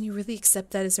 Can you really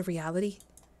accept that as a reality?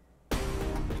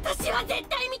 私は絶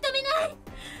対認めない。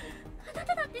あな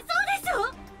ただってそうでし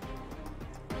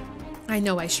ょ？ I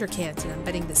know I sure can't, and I'm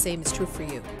betting the same is true for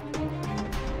you.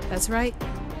 That's right.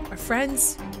 Our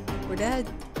friends were dead.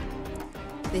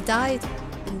 They died,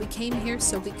 and we came here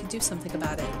so we could do something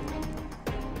about it.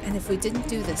 And if we didn't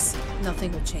do this,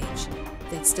 nothing would change.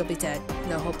 They'd still be dead,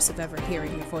 no hopes of ever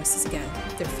hearing their voices again,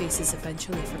 their faces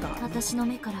eventually forgotten. 私の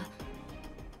目から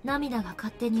涙が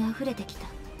勝手に溢れてきた。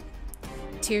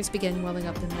 Tears began welling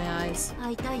up in my eyes.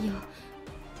 会いたいよ。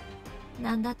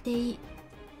なんだっていい。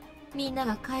みんな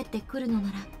が帰ってくるの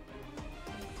なら、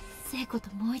聖子と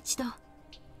もう一度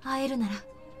会えるなら。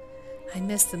I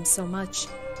miss them so much,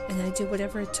 and I'd do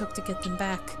whatever it took to get them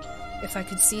back. If I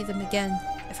could see them again,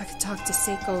 if I could talk to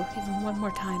Seiko even one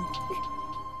more time.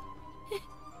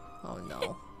 Oh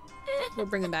no. We're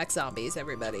bringing back zombies,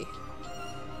 everybody.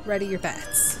 Ready your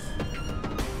bats.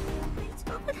 大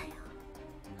丈夫だよ。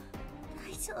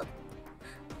大丈夫。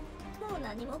もう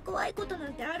何も怖いことな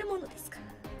んてあるものですから。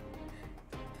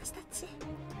私たち、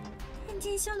天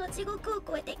神賞の地獄を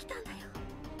越えてきたんだよ。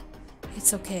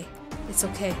It's okay. It's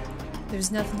okay.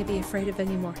 There's nothing to be afraid of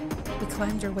anymore. We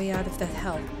climbed our way out of that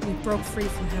hell. We broke free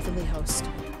from Heavenly Host.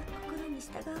 心に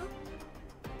従おう。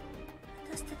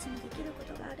私たちにできるこ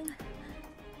とがあるなら、や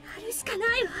るしか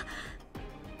ないわ。や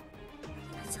り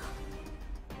ましょう。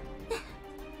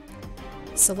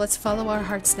 So let's follow our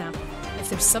hearts now. If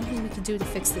there's something we can do to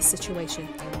fix this situation,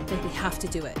 then we have to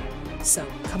do it. So,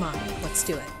 come on, let's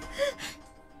do it.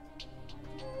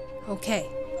 Okay.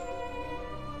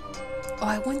 Oh,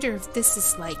 I wonder if this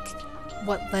is like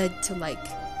what led to like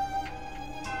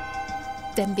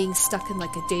them being stuck in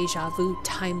like a deja vu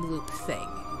time loop thing.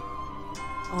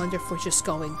 I wonder if we're just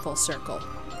going full circle.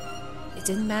 It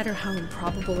didn't matter how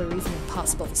improbable or even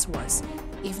impossible this was.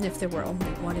 Even if there were only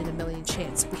 1 in a million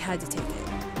chance, we had to take it.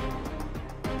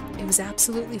 It was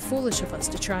absolutely foolish of us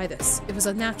to try this. It was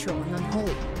unnatural and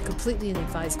unholy, and completely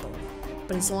inadvisable.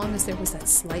 But as long as there was that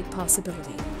slight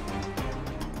possibility,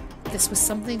 this was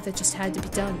something that just had to be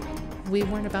done. We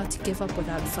weren't about to give up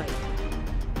without a fight.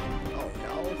 Oh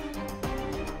no.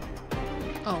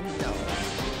 Oh no.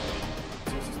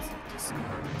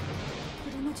 こ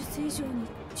れの術以上に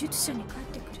術者に返っ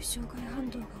てくる障害反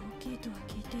動が大きいとは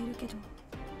聞いているけど。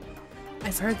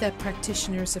I've heard that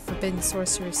practitioners of forbidden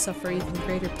sorcerers suffer even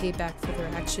greater payback for their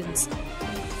actions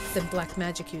than black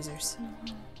magic users.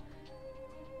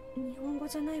 日本語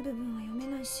じゃない部分は読め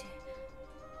ないし、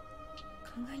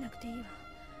考えなくていいわ。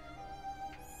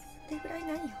それぐらい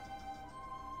何よ。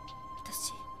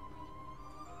私、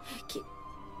平気。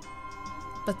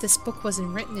But this book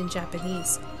wasn't written in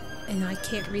Japanese, and I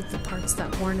can't read the parts that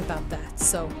warn about that,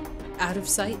 so out of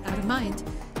sight, out of mind,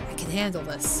 I can handle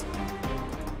this.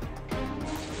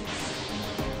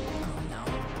 Oh no.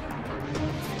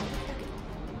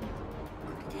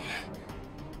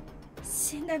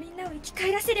 死んだみんなを生き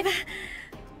返らせれば。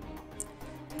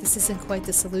This isn't quite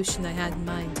the solution I had in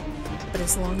mind, but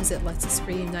as long as it lets us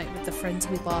reunite with the friends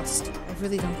we lost, I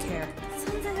really don't care.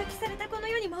 存在が消されたこの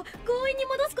世にも強引に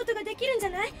戻すことができるんじゃ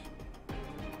ない？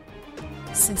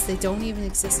 Since they don't even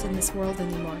exist in this world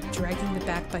anymore, dragging them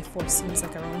back by force seems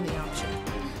like our only option.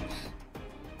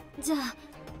 じゃあ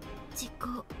実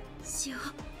行しよう。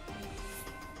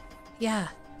 Yeah,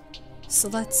 so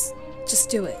let's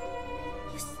just do it. よ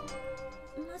し、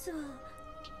まずは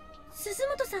鈴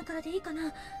本さんからでいいか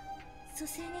な。蘇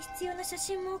生に必要な写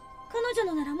真も彼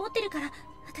女のなら持ってるから。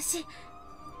私。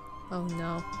 Oh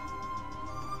no.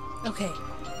 Okay,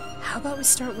 how about we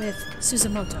start with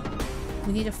Suzumoto?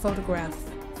 We need a photograph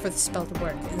for the spell to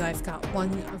work, and I've got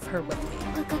one of her with me.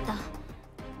 分かった。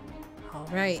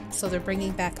 Alright, so they're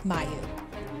bringing back Mayu.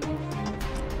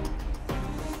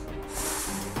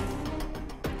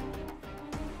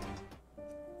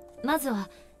 まずは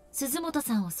鈴本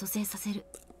さんを蘇生させる。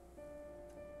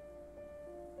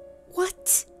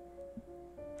 What?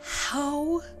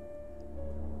 How?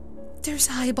 There's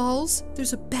eyeballs.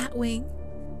 There's a bat wing.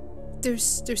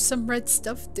 There's some red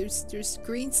stuff. There's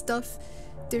green stuff.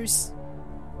 There's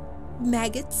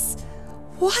maggots.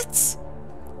 What?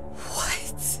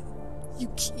 What? You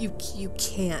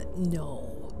can't know.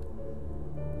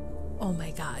 Oh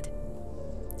my god.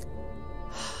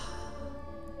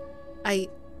 I'm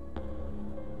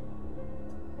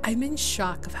in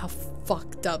shock of how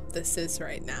fucked up this is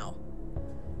right now.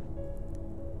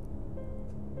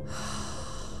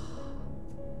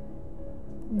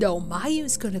 No,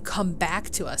 Mayu's gonna come back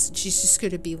to us and she's just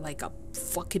gonna be like a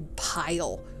fucking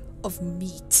pile of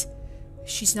meat.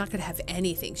 She's not gonna have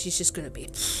anything. She's just gonna be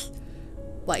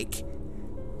like...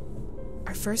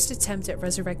 Our first attempt at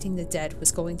resurrecting the dead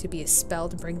was going to be a spell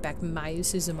to bring back Mayu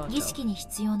Suzumoto. 儀式に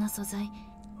必要な素材、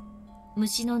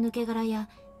虫の抜け殻や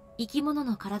生き物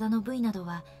の体の部位など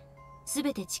は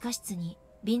全て地下室に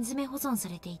瓶詰め保存さ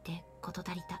れていて事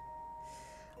足りた。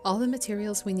 All the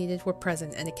materials we needed were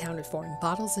present and accounted for in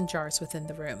bottles and jars within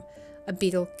the room. A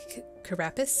beetle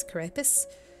carapace,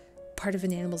 part of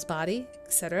an animal's body,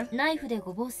 etc. ナイフで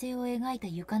五芒星を描いた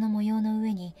床の模様の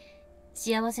上に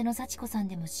幸せの幸子さん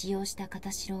でも使用した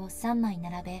片白を3枚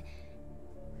並べ。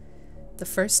 The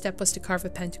first step was to carve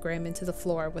a pentagram into the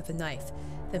floor with a knife,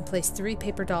 then place 3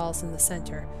 paper dolls in the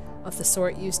center, of the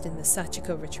sort used in the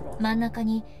Sachiko ritual. 真ん中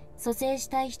に蘇生し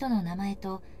たい人の名前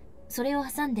と、それを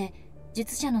挟んで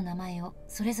術者の名前を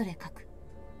それぞれ書く。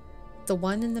The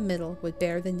one in the middle would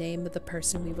bear the name of the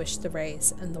person we wish to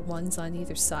raise, and the ones on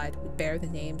either side would bear the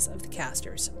names of the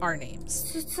casters, our names.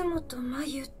 鈴本真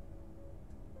由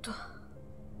と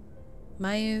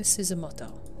Mayu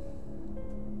Suzumoto.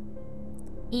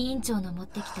 委員長の持っ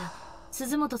てきた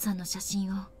鈴本さんの写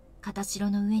真を形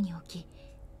代の上に置き、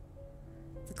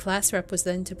 The class rep was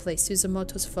then to place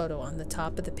Suzumoto's photo on the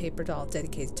top of the paper doll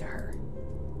dedicated to her.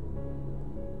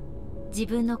 自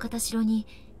分の形代に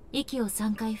息を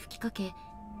3回吹きかけ、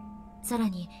さら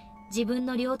に自分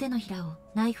の両手のひらを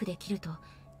ナイフで切ると、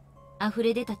溢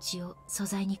れ出た血を素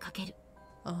材にかける。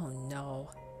 Oh no.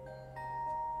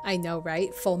 I know,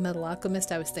 right? Full Metal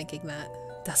Alchemist, I was thinking that.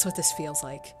 That's what this feels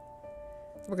like.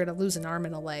 We're gonna lose an arm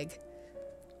and a leg.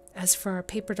 As for our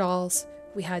paper dolls,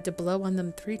 we had to blow on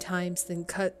them 3 times, then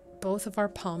cut both of our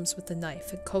palms with the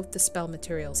knife and coat the spell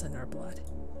materials in our blood.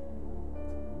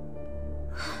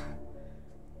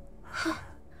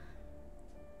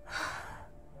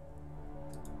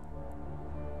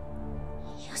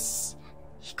 よし、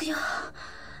行くよ。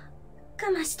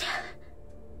我慢して。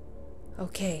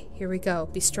 Okay, here we go.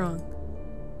 Be strong.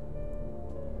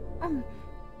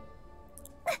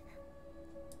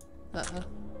 Uh-oh.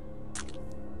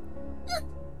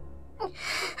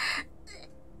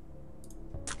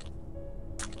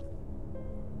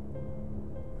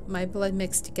 My blood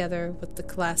mixed together with the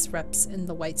class reps in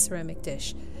the white ceramic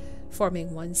dish,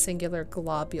 forming one singular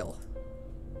globule.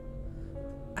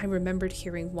 I remembered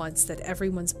hearing once that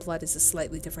everyone's blood is a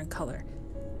slightly different color,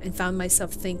 and found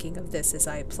myself thinking of this as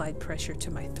I applied pressure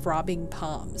to my throbbing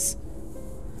palms.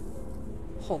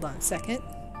 Hold on a second.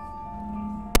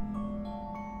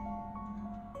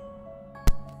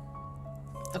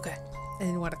 Okay, I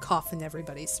didn't want to cough in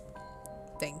everybody's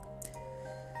thing.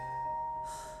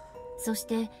 そし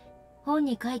て本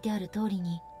に書いてある通り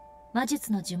に魔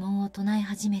術の呪文を唱え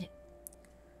始める。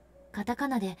カタカ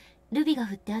ナでルビが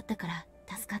振ってあったから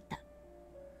助かった。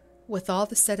 With all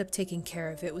the setup taken care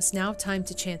of, it was now time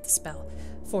to chant the spell.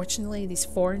 Fortunately, these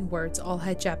foreign words all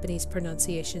had Japanese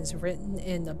pronunciations written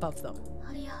in above them.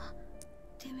 アリア、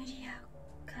テムリア、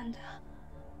ガンダ、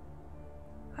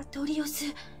アトリオス、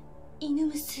イヌ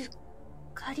ムス、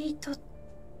カリート、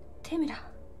テムラ。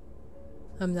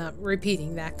 I'm not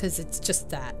repeating that because it's just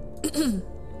that.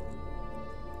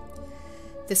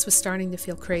 This was starting to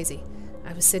feel crazy.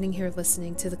 I was sitting here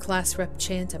listening to the class rep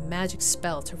chant a magic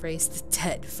spell to raise the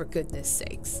dead, for goodness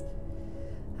sakes.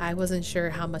 I wasn't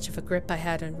sure how much of a grip I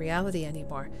had on reality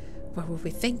anymore. What were we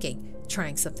thinking,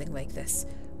 trying something like this?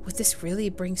 Would this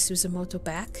really bring Suzumoto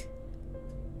back?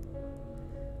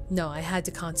 No, I had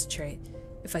to concentrate.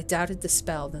 If I doubted the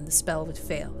spell, then the spell would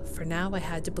fail. For now, I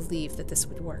had to believe that this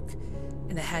would work.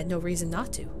 And I had no reason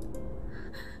not to.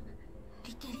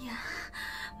 リテリ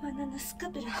ア、マナナスカ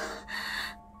ブラ、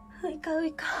ウイカウ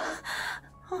イカ、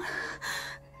ルー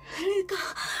カ、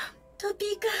ト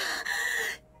ピーカ、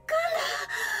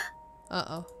ガン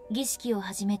ダ。Uh-oh. 儀式を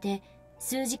始めて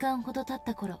数時間ほど経っ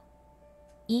た頃、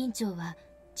委員長は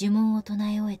呪文を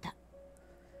唱え終えた。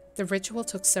 The ritual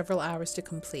took several hours to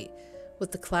complete,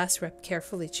 with the class rep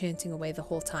carefully chanting away the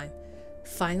whole time.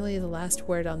 Finally, the last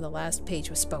word on the last page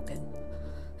was spoken.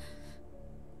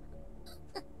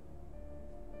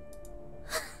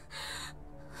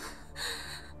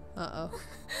 Uh-oh.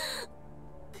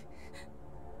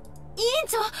 委員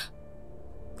長、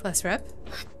 Class rep?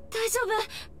 大丈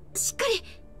夫、しっかり。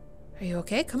 Are you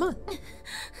okay? Come on.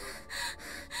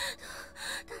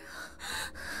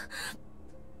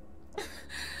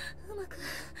 うまく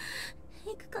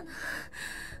いくかな。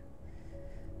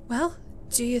 Well,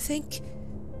 do you think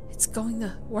it's going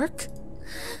to work?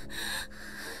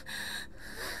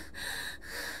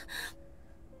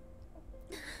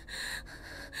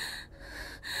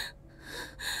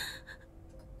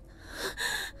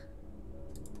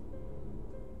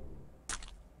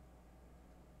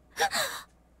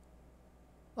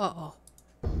 Uh-oh.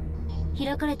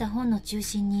 開かれた本の中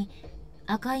心に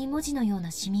赤い文字のよう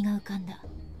なシミが浮かんだ。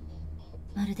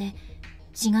まるで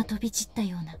血が飛び散った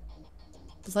ような。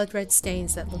 Blood red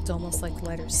stains that looked almost like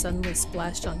letters suddenly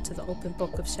splashed onto the open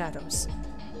book of shadows,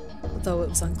 although it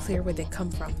was unclear where they'd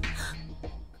come from.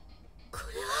 こ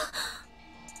れ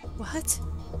は What?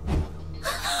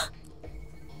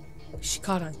 She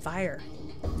caught on fire.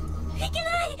 いけ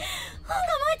ない。本が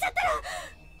燃えちゃったら。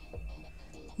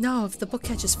 No, if the book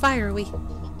catches fire, we...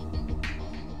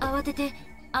 慌てて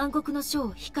暗黒の書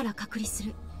を火から隔離す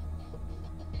る。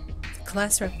 The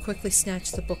class rep quickly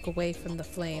snatched the book away from the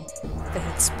flame that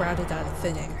had sprouted out of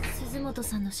thin air. 鈴本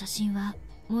さんの写真は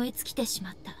燃え尽きてし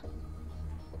まった。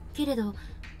けれど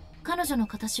彼女の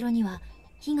片白には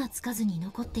火がつかずに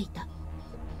残っていた。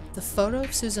 The photo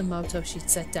of Suzumoto she'd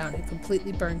set down had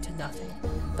completely burned to nothing,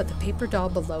 but the paper doll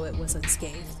below it was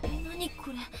unscathed. 何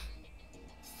これ、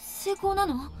成功な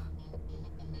の？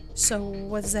 So,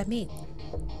 what does that mean?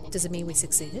 Does it mean we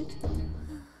succeeded?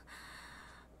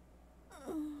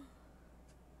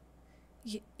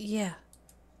 Yeah.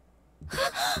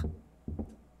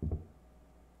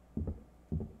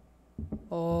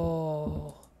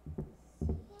 Oh.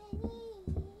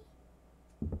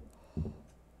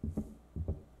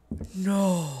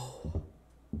 No.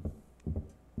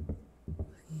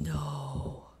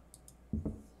 No.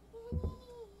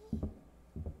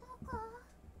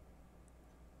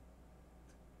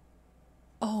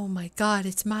 Oh my god,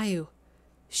 it's Mayu.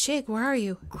 Shig, where are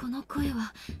you? この声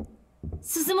は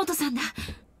鈴本さんだ。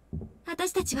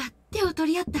私たちは手を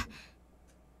取り合った。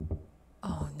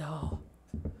 Oh no.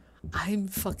 I'm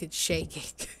fucking shaking.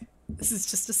 This is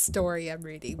just a story I'm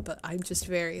reading, but I'm just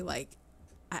very like...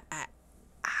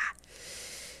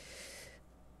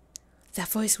 That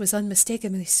voice was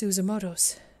unmistakably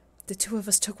Suzumoto's. The two of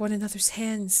us took one another's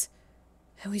hands,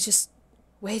 and we just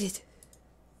waited.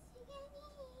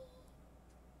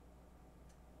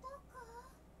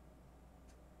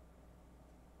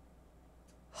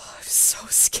 Oh, I'm so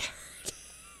scared.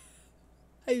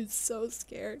 I'm so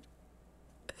scared.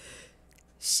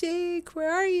 Shake,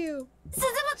 where are you?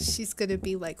 She's gonna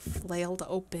be like flailed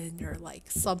open or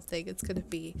like something. It's gonna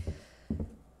be...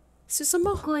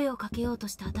 Suzumo. 声をかけようと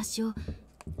した私を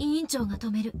委員長が止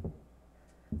める。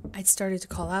 I'd started to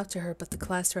call out to her, but the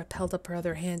class rep held up her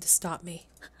other hand to stop me.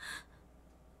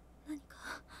 何か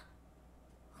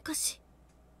おかしい。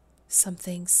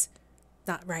 Something's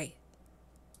not right.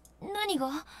 何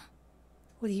が？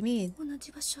 What do you mean? 同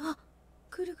じ場所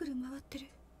ぐるぐる回ってる。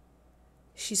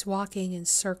 She's walking in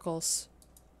circles.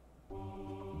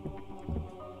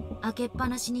 開けっぱ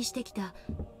なしにしてきた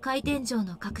回転状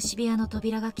の隠し部屋の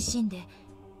扉がきしんで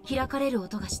開かれる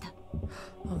音がした。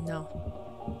 Oh no.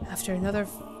 After another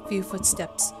few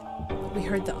footsteps, we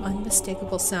heard the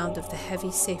unmistakable sound of the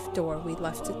heavy safe door we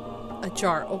left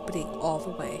ajar opening all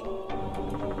the way.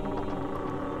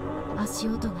 足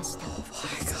音がした。 Oh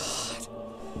my god.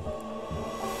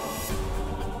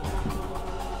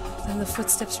 Then the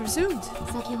footsteps resumed.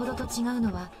 先ほどと違う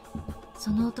のは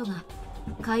その音が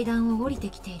階段を降りて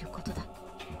きていることだ。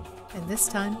 And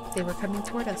this time, they were coming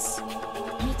toward us.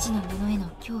 未知のものへの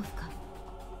恐怖か。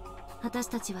私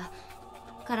たちは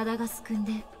体がすくん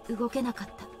で動けなかっ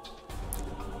た。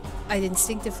 I'd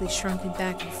instinctively shrunken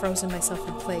back and frozen myself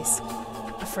in place,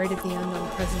 afraid of the unknown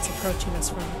presence approaching us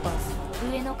from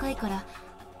above. 上の階から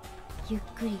ゆっ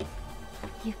くり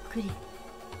ゆっくり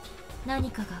何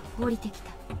かが降りてき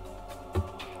た。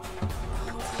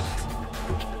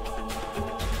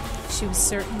 She was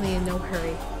certainly in no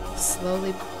hurry.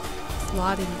 Slowly,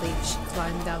 ploddingly, she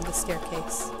climbed down the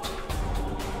staircase.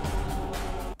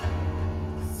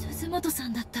 鈴本さ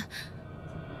んだった。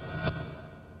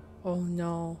 Oh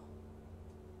no.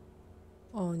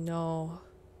 Oh no.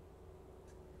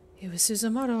 It was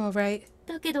Suzumoto, all right.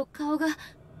 だけど顔が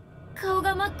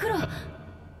真っ黒。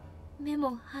目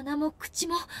も鼻も口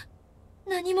も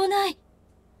何もない。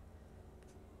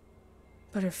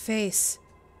 But her face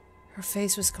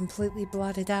was completely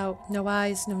blotted out. No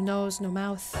eyes, no nose, no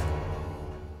mouth.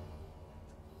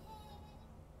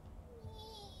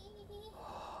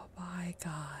 Oh my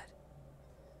god.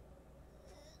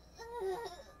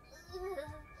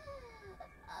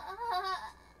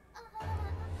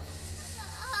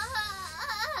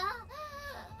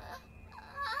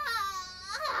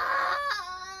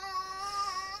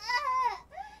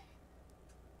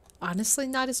 Honestly,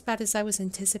 not as bad as I was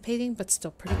anticipating, but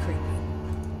still pretty creepy.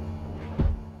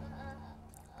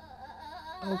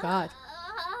 Oh god.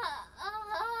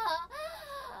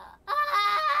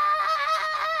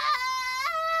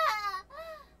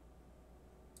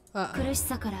 Uh-oh. 苦し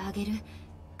さから上げる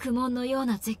苦悶のよう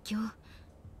な絶叫。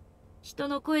人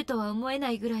の声とは思えな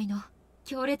いぐらいの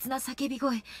強烈な叫び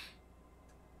声。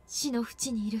死の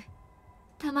淵にいる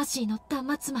魂の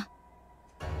断末魔。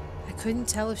 I couldn't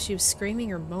tell if she was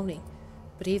screaming or moaning,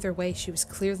 but either way she was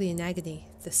clearly in agony.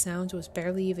 The sound was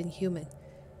barely even human.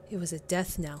 It was a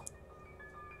death knell.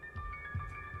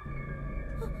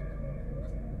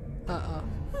 Uh-oh.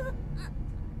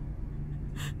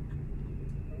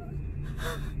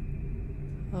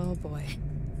 Oh boy.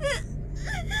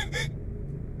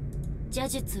 邪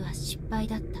術は失敗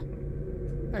だった。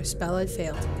 Our spell had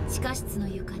failed. 地下室の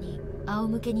床に仰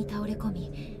向けに倒れ込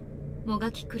み、も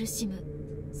がき苦しむ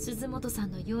鈴本さ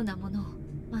んのようなものを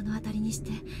目の当たりにし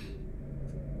て、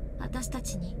私た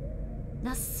ちに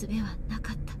なす術はな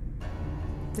かった。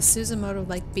The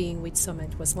Suzumoto-like being we'd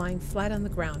summoned was lying flat on the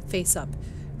ground, face up,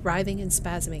 writhing and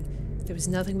spasming. There was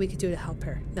nothing we could do to help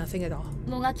her. Nothing at all.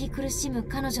 もがき苦しむ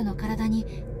彼女の体に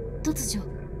突如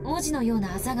文字のよう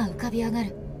なあざが浮かび上が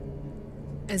る。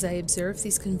 As I observed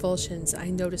these convulsions, I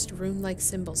noticed rune-like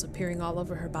symbols appearing all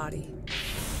over her body.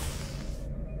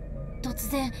 突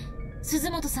然鈴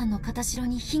本さんの肩代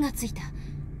に火がついた。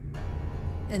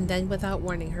 And then, without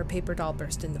warning, her paper doll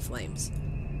burst into flames.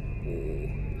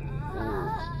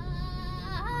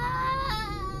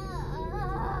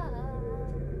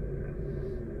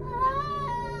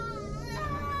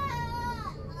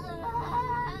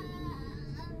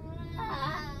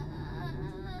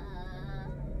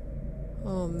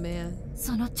 Oh man.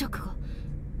 その直後、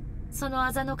その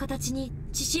あざの形に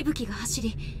血しぶきが走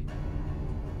り、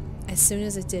 As soon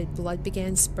as it did, blood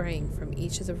began spraying from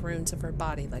each of the runes of her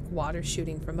body like water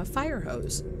shooting from a fire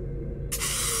hose.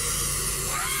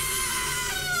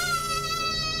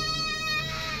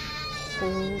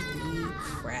 Holy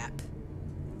crap.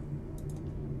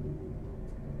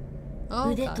 Oh,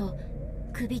 腕 God. と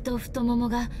首と太もも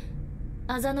が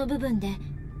あざの部分で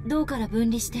胴から分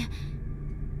離して、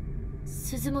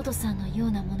鈴本さんのよ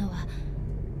うなものは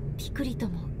ピクリと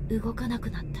も動かなく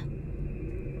なった。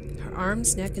 Her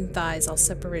arms, neck, and thighs all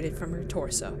separated from her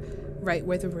torso, right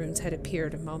where the runes had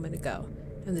appeared a moment ago,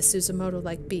 and the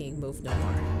Suzumoto-like being moved no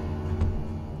more.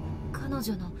 彼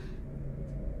女の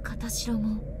肩代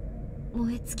も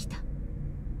燃え尽きた。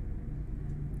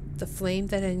 The flame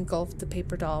that had engulfed the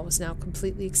paper doll was now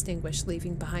completely extinguished,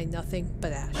 leaving behind nothing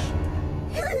but ash.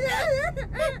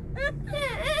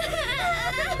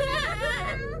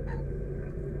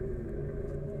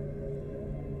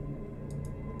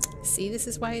 See, this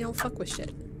is why I don't fuck with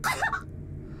shit.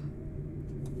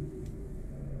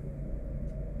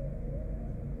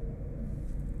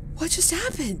 What just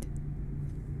happened?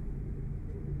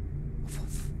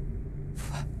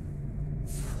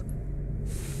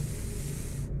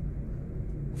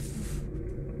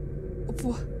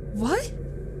 What?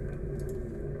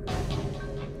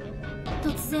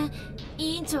 突然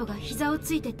委員長が膝を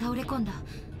ついて倒れ込んだ。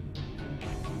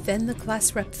 Then the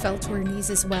class rep fell to her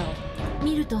knees as well.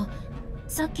 見ると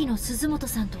さっきの鈴本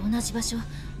さんと同じ場所、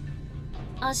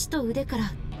足と腕か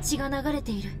ら血が流れ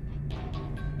ている。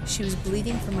 She was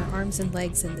bleeding from her arms and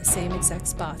legs in the same exact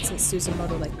spots as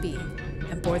Suzumoto-like being,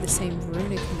 and bore the same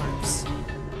runic marks.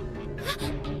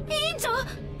 委員長！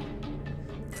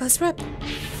 Class rep!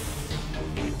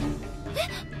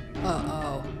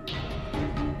 Uh-oh.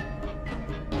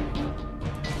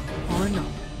 Oh no.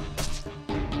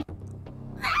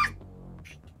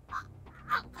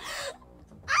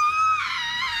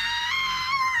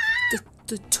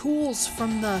 The tools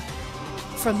from the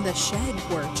shed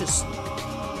were just...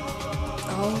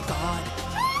 Oh god.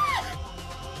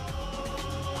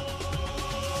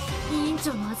 委員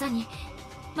長のあざに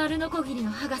丸ノコギリの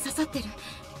刃が刺さってる。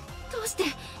どうして？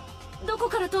どこ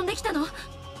から飛んできたの？ What?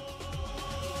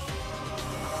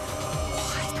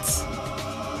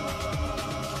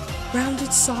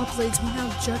 Rounded saw blades were now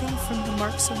jutting from the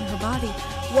marks on her body.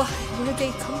 Why? Where'd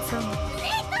they come from?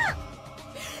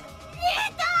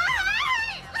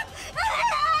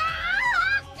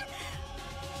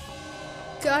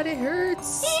 God, it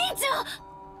hurts. 委員長！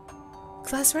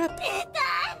 Class rep.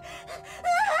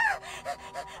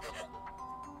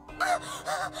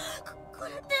 これ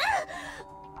っ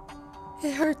て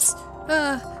It hurts.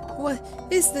 What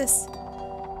is this?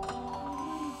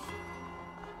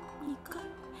 2回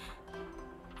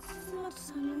鈴本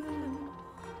さんのようなもの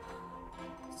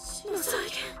死の再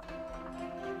現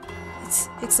It's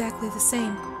exactly the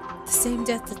same. The same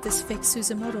death that this fake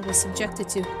Suzumoto was subjected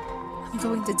to. I'm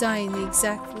going to die in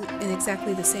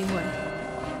exactly the same way.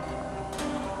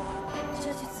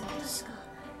 邪術は確か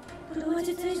この魔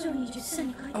術以上に術者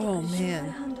に書いてくる Oh, 障 man.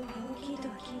 害反動が大きいと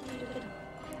は聞いているけど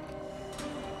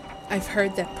I've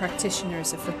heard that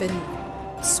practitioners of forbidden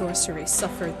sorcery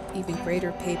suffer even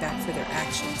greater payback for their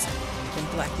actions than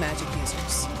black magic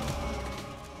users.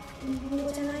 日本語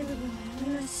じゃない部分は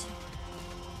読めないし考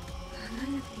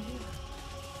えなくていいわ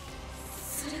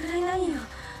それぐらい何よ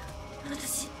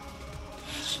私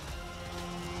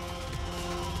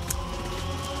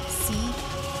See?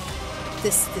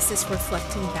 This is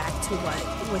reflecting back to what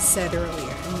was said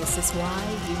earlier, and this is why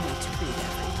you need to read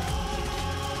everything.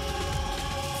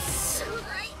 障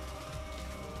害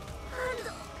反動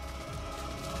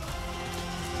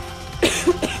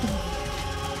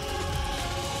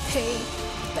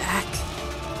Payback.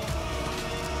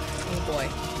 Oh boy.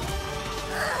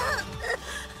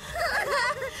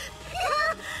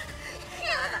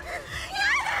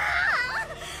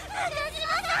 私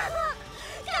はさもう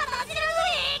形の上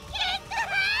に切った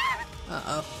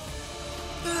Uh-oh.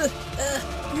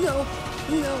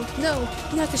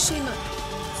 Nakashima,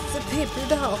 the paper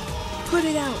doll. Put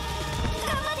it out.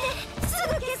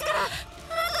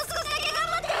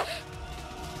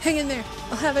 Hang in there.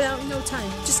 I'll have it out in no time.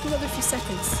 Just another few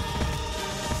seconds.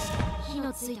 火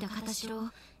のついた片白を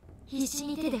必死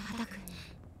に手で叩く。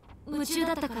夢中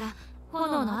だったから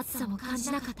炎の熱さも感じ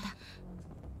なかった。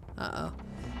Uh-oh.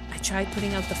 I tried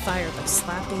putting out the fire by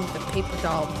slapping the paper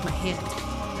doll with my hand.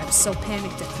 I was so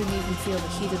panicked I couldn't even feel the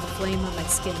heat of the flame on my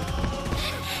skin.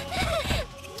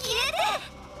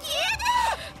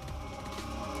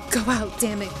 Go out,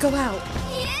 damn it, go out!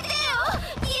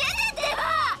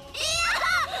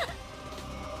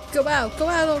 Go out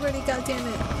already,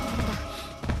 goddammit!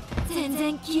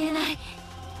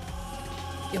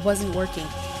 It wasn't working.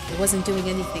 It wasn't doing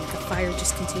anything. The fire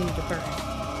just continued to burn.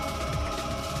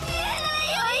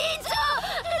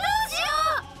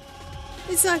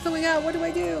 It's not going out. What do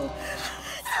I do?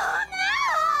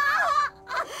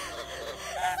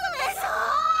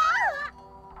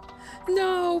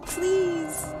 No,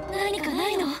 please. 何かな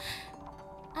いの？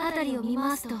辺りを見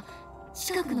回すと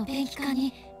近くのペンキ缶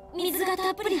に水が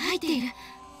たっぷり入っている。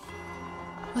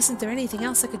Wasn't there anything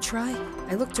else I could try?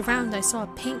 I looked around and I saw a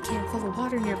paint can full of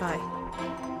water nearby.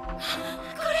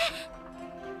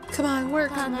 Come on, work.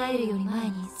 考えるより前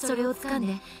にそれを掴ん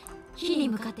で火に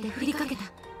向かって振りかけた。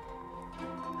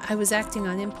I was acting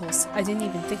on impulse. I didn't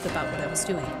even think about what I was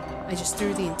doing. I just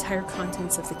threw the entire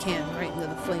contents of the can right into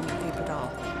the flaming paper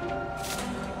doll.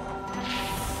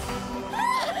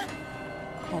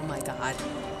 Oh my god.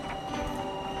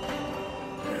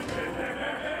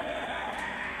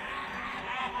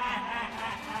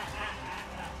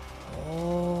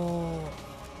 Oh.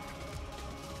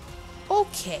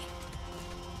 Okay.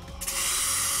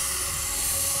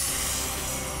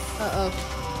 Uh-oh.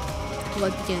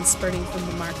 Blood began spurting from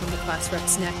the mark on the class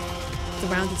rep's neck. The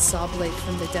rounded saw blade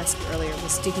from the desk earlier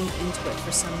was digging into it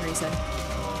for some reason.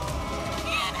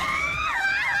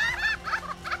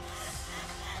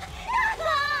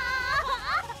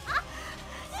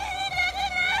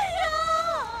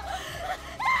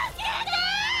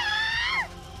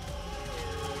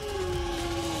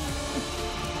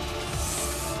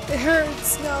 It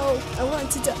hurts. No, I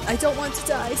want to die. I don't want to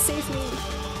die. Save me.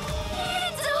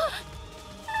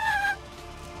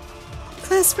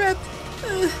 Class rep.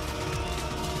 There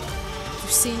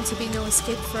seemed to be no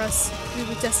escape for us. We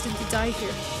were destined to die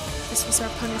here. This was our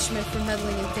punishment for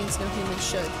meddling in things no human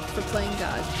should, for playing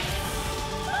God.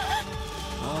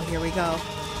 Oh, here we go.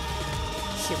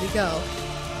 Here we go.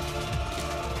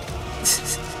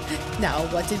 Now,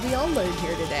 what did we all learn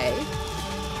here today?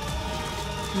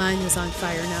 Mine was on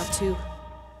fire now, too.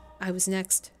 I was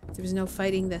next. There was no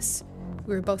fighting this.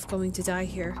 We were both going to die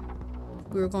here.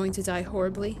 We were going to die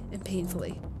horribly and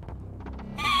painfully.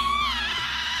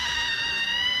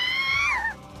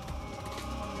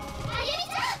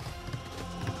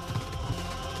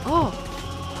 Oh!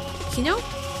 Kino?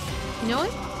 You know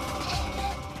it?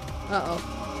 Uh-oh.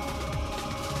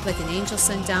 Like an angel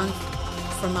sent down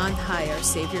from on high, our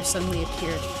savior suddenly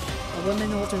appeared. A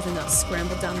woman older than us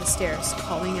scrambled down the stairs,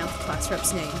 calling out the class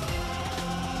rep's name.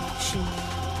 She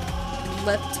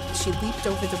leaped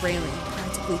over the railing,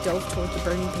 practically dove toward the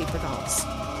burning paper dolls.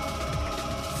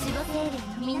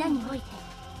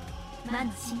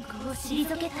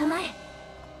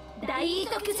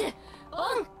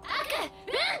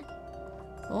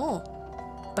 Oh.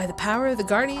 By the power of the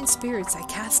guardian spirits, I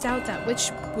cast out that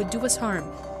which would do us harm.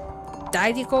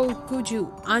 Dairiko Guju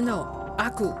Ano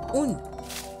Aku Un.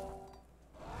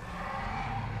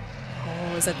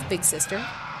 Oh, is that the big sister?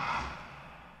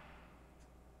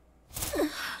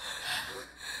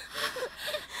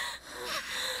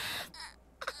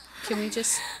 Can we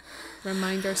just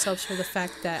remind ourselves for the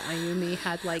fact that Ayumi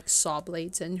had like saw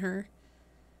blades in her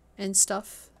and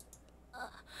stuff?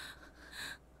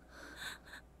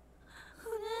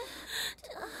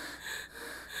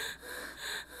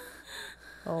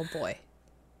 Oh boy.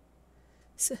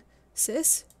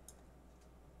 Sis?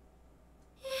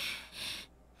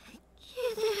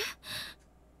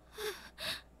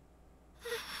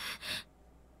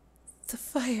 The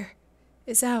fire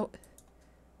is out.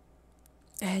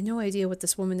 I had no idea what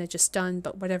this woman had just done,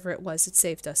 but whatever it was, it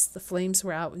saved us. The flames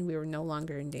were out and we were no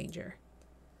longer in danger.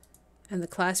 And the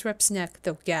class rep's neck,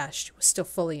 though gashed, was still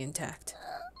fully intact.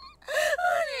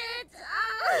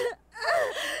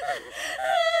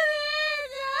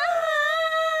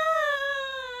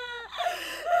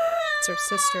 It's her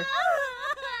sister.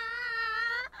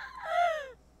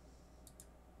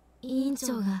 委員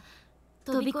長が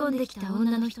飛び込んできた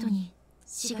女の人に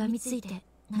しがみついて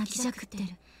泣きじゃくってる。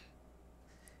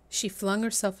She flung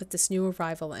herself at this new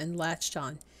arrival and latched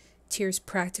on, tears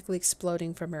practically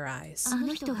exploding from her eyes. あ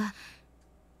の人が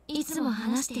いつも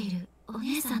話しているお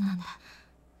姉さんなんだ。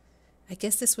 I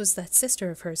guess this was that sister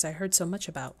of hers I heard so much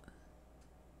about.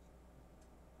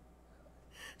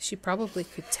 She probably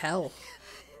could tell.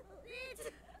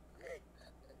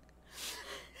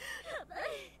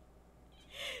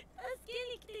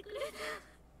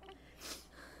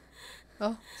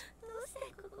 Oh.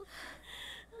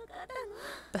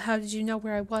 But how did you know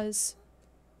where I was?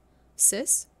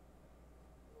 Sis?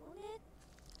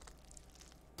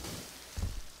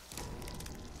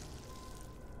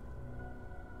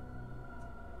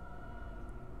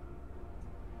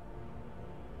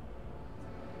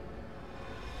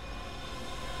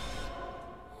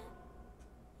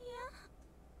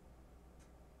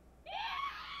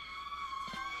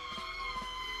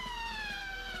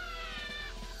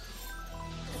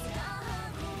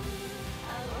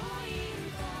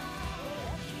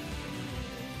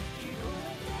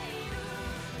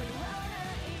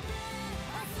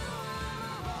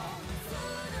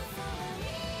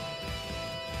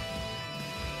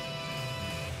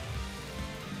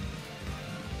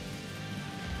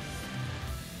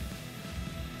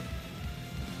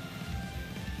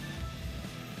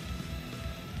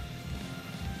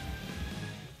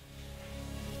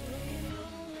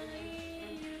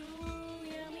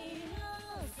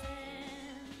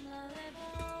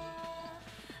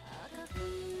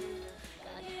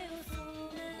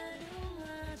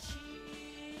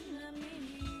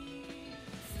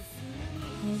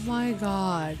 Oh my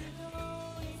god.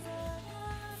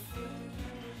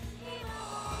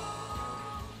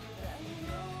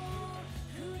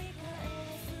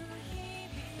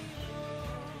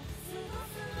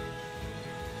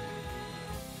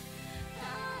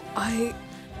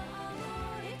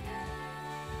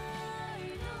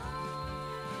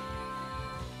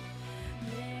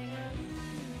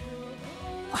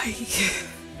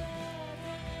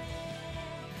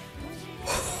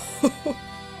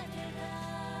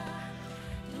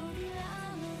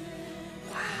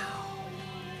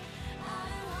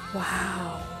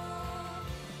 Wow.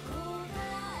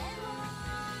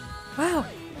 Wow.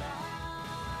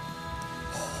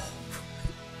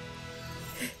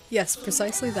 Yes,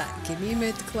 precisely that. Give me a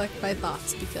minute to collect my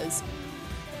thoughts because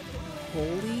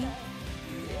holy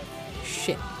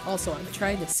shit. Also, I'm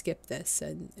trying to skip this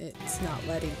and it's not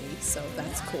letting me, so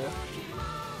that's cool.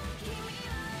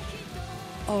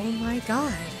 Oh my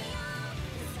god.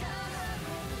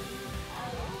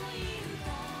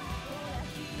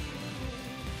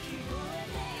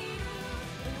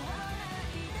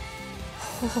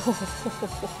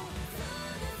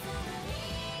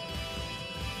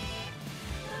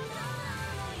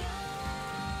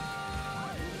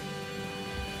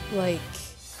 Like,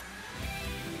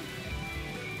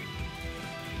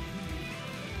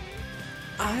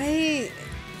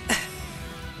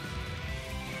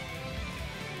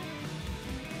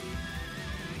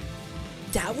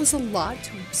 that was a lot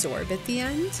to absorb at the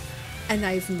end, and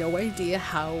I have no idea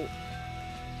how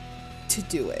to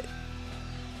do it.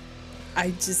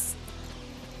 I'm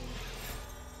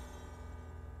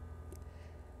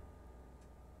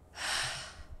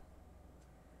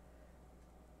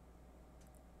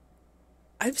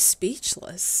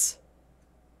speechless.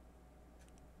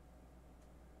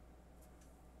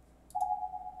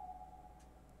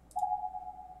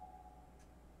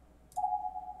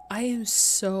 I am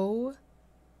so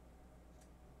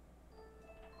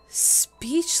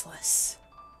speechless.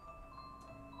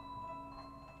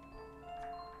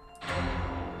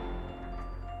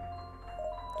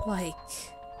 Like,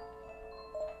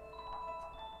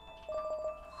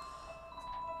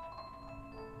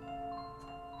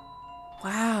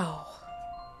 wow.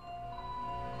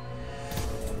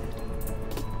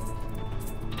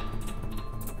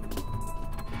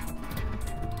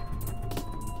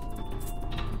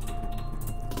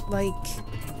 Like,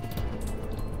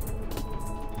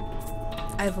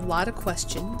 I have a lot of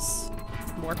questions,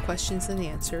 more questions than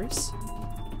answers.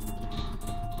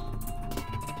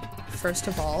 First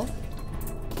of all,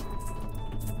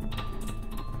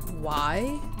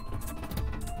 why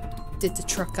did the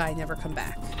truck guy never come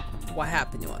back? What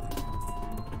happened to him?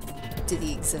 Did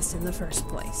he exist in the first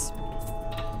place?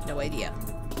 No idea.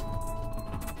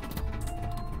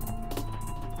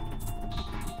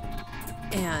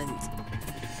 And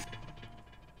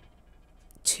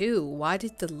two, why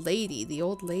did the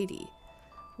old lady,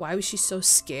 why was she so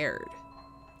scared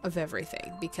of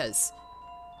everything? Because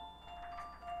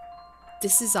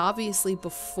this is obviously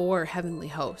before Heavenly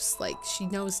Host. Like, she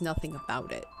knows nothing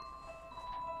about it.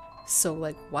 So,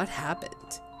 like, what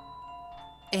happened?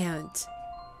 And,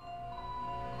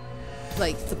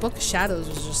 like, the Book of Shadows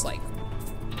was just like,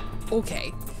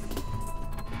 okay.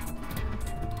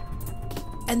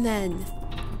 And then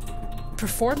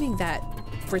performing that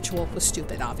ritual was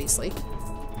stupid, obviously.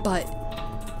 But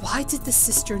why did the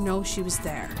sister know she was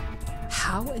there?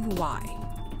 How and why?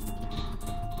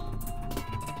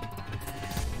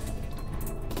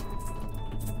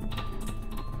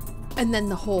 And then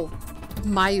the whole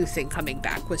Mayu thing coming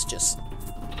back was just...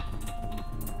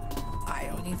 I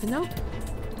don't even know.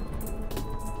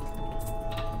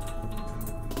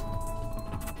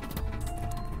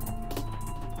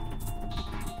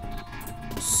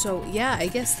 So yeah, I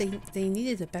guess they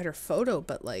needed a better photo,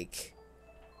 but like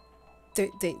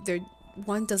their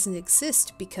one doesn't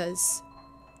exist because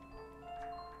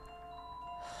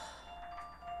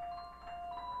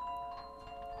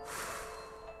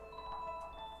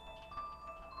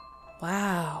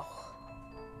wow.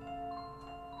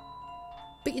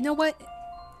 But you know what?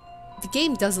 The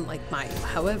game doesn't like Mayu.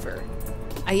 However,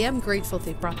 I am grateful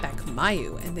they brought back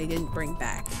Mayu and they didn't bring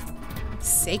back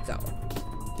Seiko.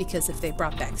 Because if they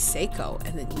brought back Seiko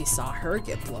and then we saw her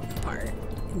get blown apart,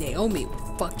 Naomi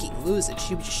would fucking lose it.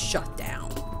 She would just shut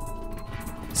down.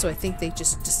 So I think they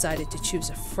just decided to choose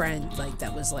a friend like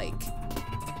that was like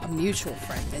a mutual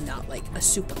friend and not like a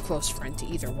super close friend to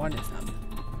either one of them.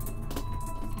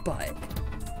 But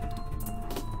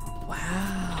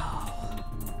wow.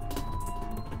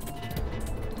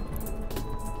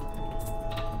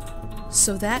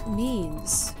 So that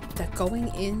means that going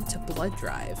into Blood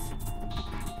Drive,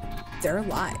 they're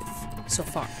alive so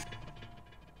far.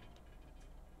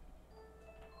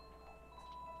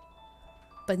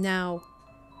 But now,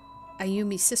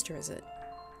 Ayumi's sister is it?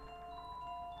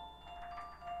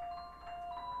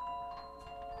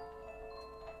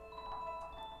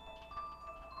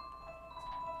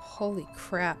 Holy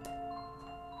crap.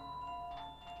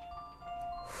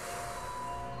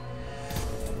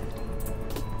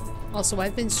 Also,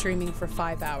 I've been streaming for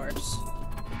 5 hours.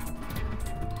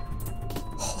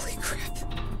 Holy crap.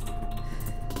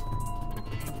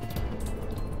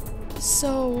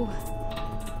 So...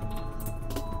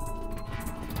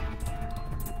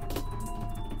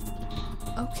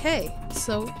 okay,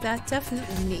 so that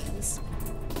definitely means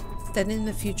that in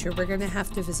the future we're gonna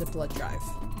have to visit Blood Drive.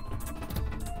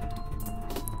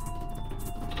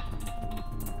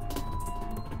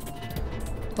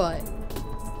 But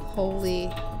holy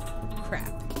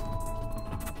crap.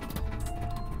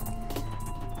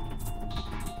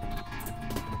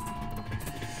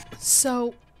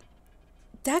 So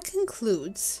that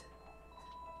concludes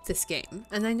this game.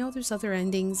 And I know there's other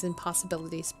endings and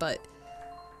possibilities, but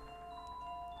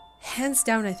hands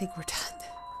down, I think we're done.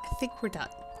 I think we're done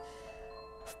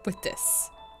with this.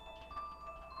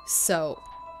 So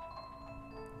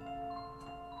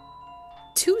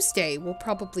Tuesday will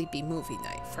probably be movie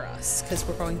night for us because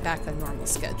we're going back on normal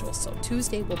schedule. So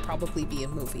Tuesday will probably be a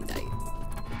movie night.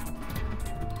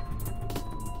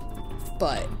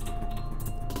 But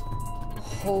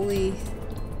holy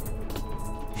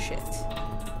shit.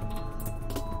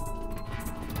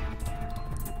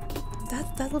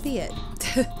 That'll be it.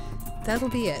 That'll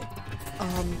be it.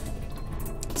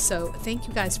 So thank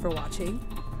you guys for watching.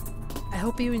 I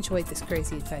hope you enjoyed this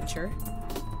crazy adventure.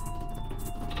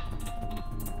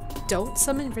 Don't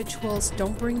summon rituals.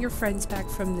 Don't bring your friends back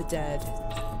from the dead.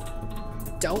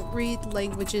 Don't read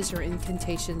languages or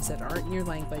incantations that aren't in your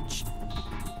language.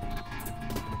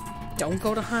 Don't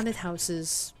go to haunted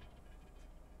houses.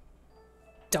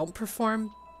 Don't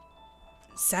perform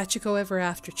Sachiko Ever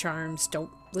After charms. Don't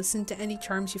listen to any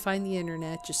charms you find on the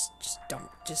internet. Just don't.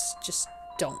 Just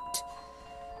don't.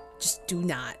 Just do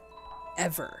not.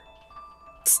 Ever.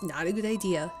 It's not a good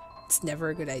idea. It's never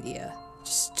a good idea.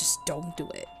 Just don't do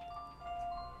it.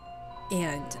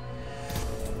 And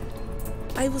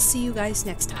I will see you guys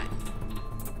next time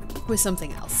with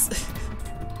something else.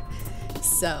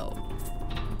 So,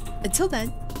 until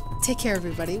then, take care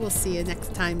everybody. We'll see you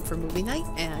next time for movie night,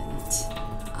 and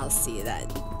I'll see you then.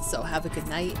 So have a good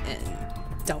night, and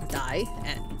don't die,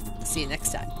 and see you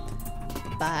next time.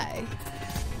 Bye.